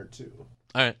 1 or 2.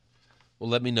 All right. Well,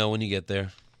 let me know when you get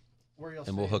there. Where are y'all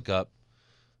and we'll staying? hook up.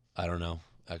 I don't know,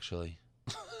 actually.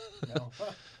 No.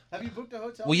 Have you booked a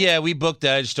hotel? Well, yeah, we booked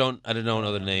that. I don't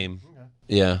know the name. Okay.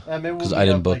 Yeah, Maybe we'll because meet I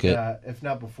didn't up, book like, it. If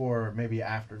not before, maybe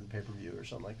after the pay-per-view or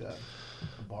something like that.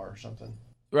 A bar or something.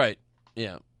 Right.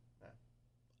 Yeah.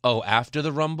 Oh, after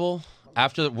the Rumble?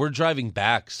 We're driving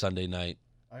back Sunday night.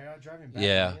 Are you not driving back?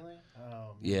 Yeah. Immediately?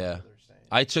 Oh, Yeah. what they're saying.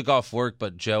 I took off work,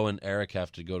 but Joe and Eric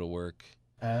have to go to work.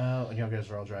 Oh, and you guys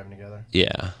are all driving together?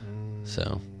 Yeah. Mm,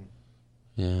 So.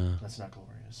 Yeah. That's not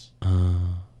glorious.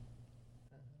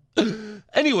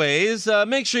 Anyways,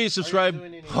 make sure you subscribe.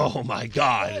 doing any- Oh my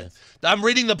God, I'm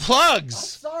reading the I'm plugs.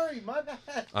 sorry, my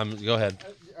bad. Go ahead.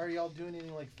 Are y'all doing any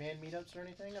like fan meetups or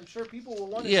anything? I'm sure people will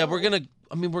want to. Yeah, know. we're gonna.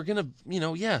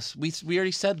 Yes, we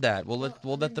already said that. We'll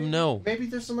let them know. Maybe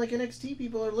there's some like NXT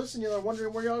people are listening. They're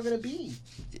wondering where y'all gonna be.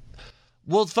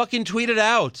 We'll fucking tweet it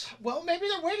out. Well, maybe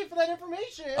they're waiting for that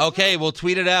information. Okay, we'll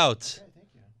tweet it out. Okay, thank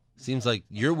you. Seems like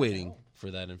you're waiting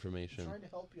for that information. I'm trying to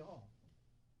help y'all.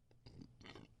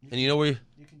 And you know where?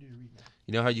 You can do your read now.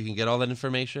 You know how you can get all that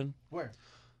information? Where?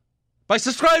 By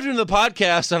subscribing to the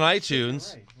podcast on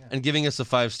iTunes Right, yeah. and giving us a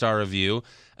 5-star review.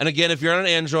 And again, if you're on an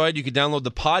Android, you can download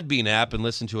the Podbean app and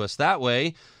listen to us that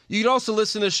way. You can also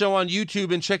listen to the show on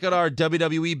YouTube and check out our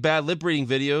WWE bad lip reading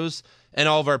videos and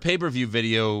all of our pay-per-view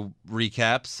video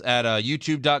recaps at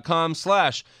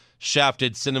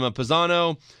youtube.com/Shafted Cinema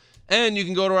Pisano. And you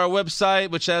can go to our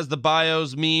website, which has the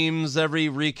bios, memes, every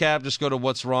recap. Just go to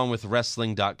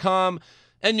what'swrongwithwrestling.com.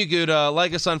 And you could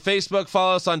like us on Facebook,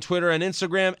 follow us on Twitter and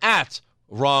Instagram at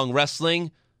Wrong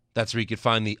Wrestling. That's where you could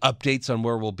find the updates on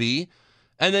where we'll be.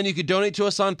 And then you could donate to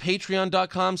us on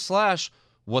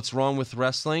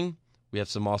patreon.com/what'swrongwithwrestling. We have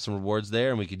some awesome rewards there,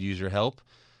 and we could use your help.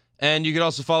 And you could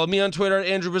also follow me on Twitter at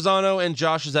Andrew Bizzano, and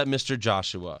Josh is at Mr.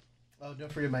 Joshua. Oh,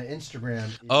 don't forget my Instagram.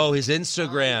 Oh, his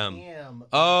Instagram. I am.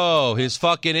 Oh, his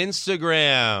fucking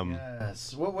Instagram.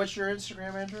 Yes. What's your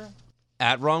Instagram, Andrew?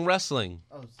 At Wrong Wrestling.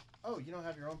 Oh, you don't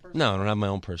have your own personal? No, I don't have my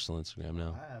own personal Instagram,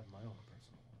 no. I have my own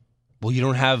personal one. Well, you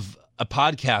don't have a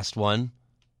podcast one.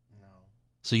 No.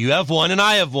 So you have one and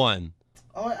I have one.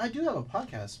 Oh, I do have a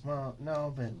podcast. Well,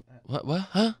 no, but What?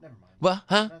 Huh? never mind. What?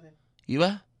 Huh? Nothing. You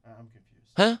what? I'm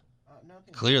confused. Huh?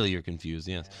 Nothing. Clearly you're confused,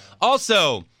 yes.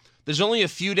 Also, there's only a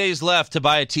few days left to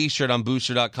buy a t-shirt on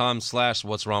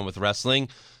booster.com/what'swrongwithwrestling.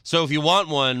 So if you want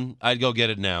one, I'd go get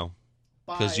it now.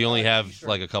 Because you only have t-shirt.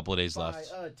 like a couple of days Buy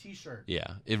left. a t-shirt.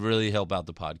 Yeah, it really helped out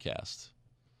the podcast.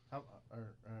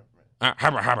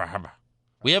 How-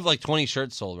 We have like 20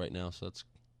 shirts sold right now, so that's...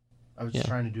 I was Yeah. just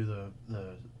trying to do the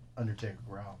Undertaker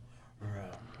growl.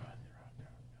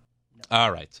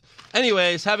 All right.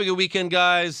 Anyways, have a good weekend,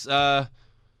 guys.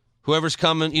 Whoever's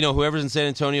coming, whoever's in San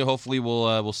Antonio, hopefully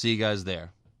we'll see you guys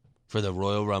there for the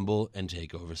Royal Rumble and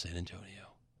Takeover San Antonio.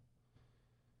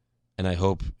 And I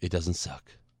hope it doesn't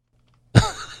suck.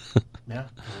 Yeah,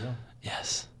 for real.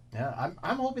 Yes. Yeah,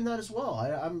 I'm hoping that as well.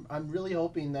 I'm really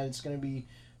hoping that it's going to be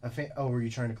oh, were you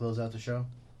trying to close out the show?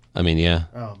 I mean, yeah.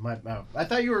 Oh, I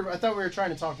thought we were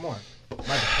trying to talk more. Okay,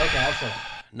 I'll shut up.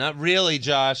 Not really,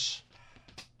 Josh.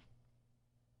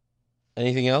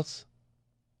 Anything else?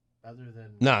 Other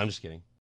than No, I'm just kidding.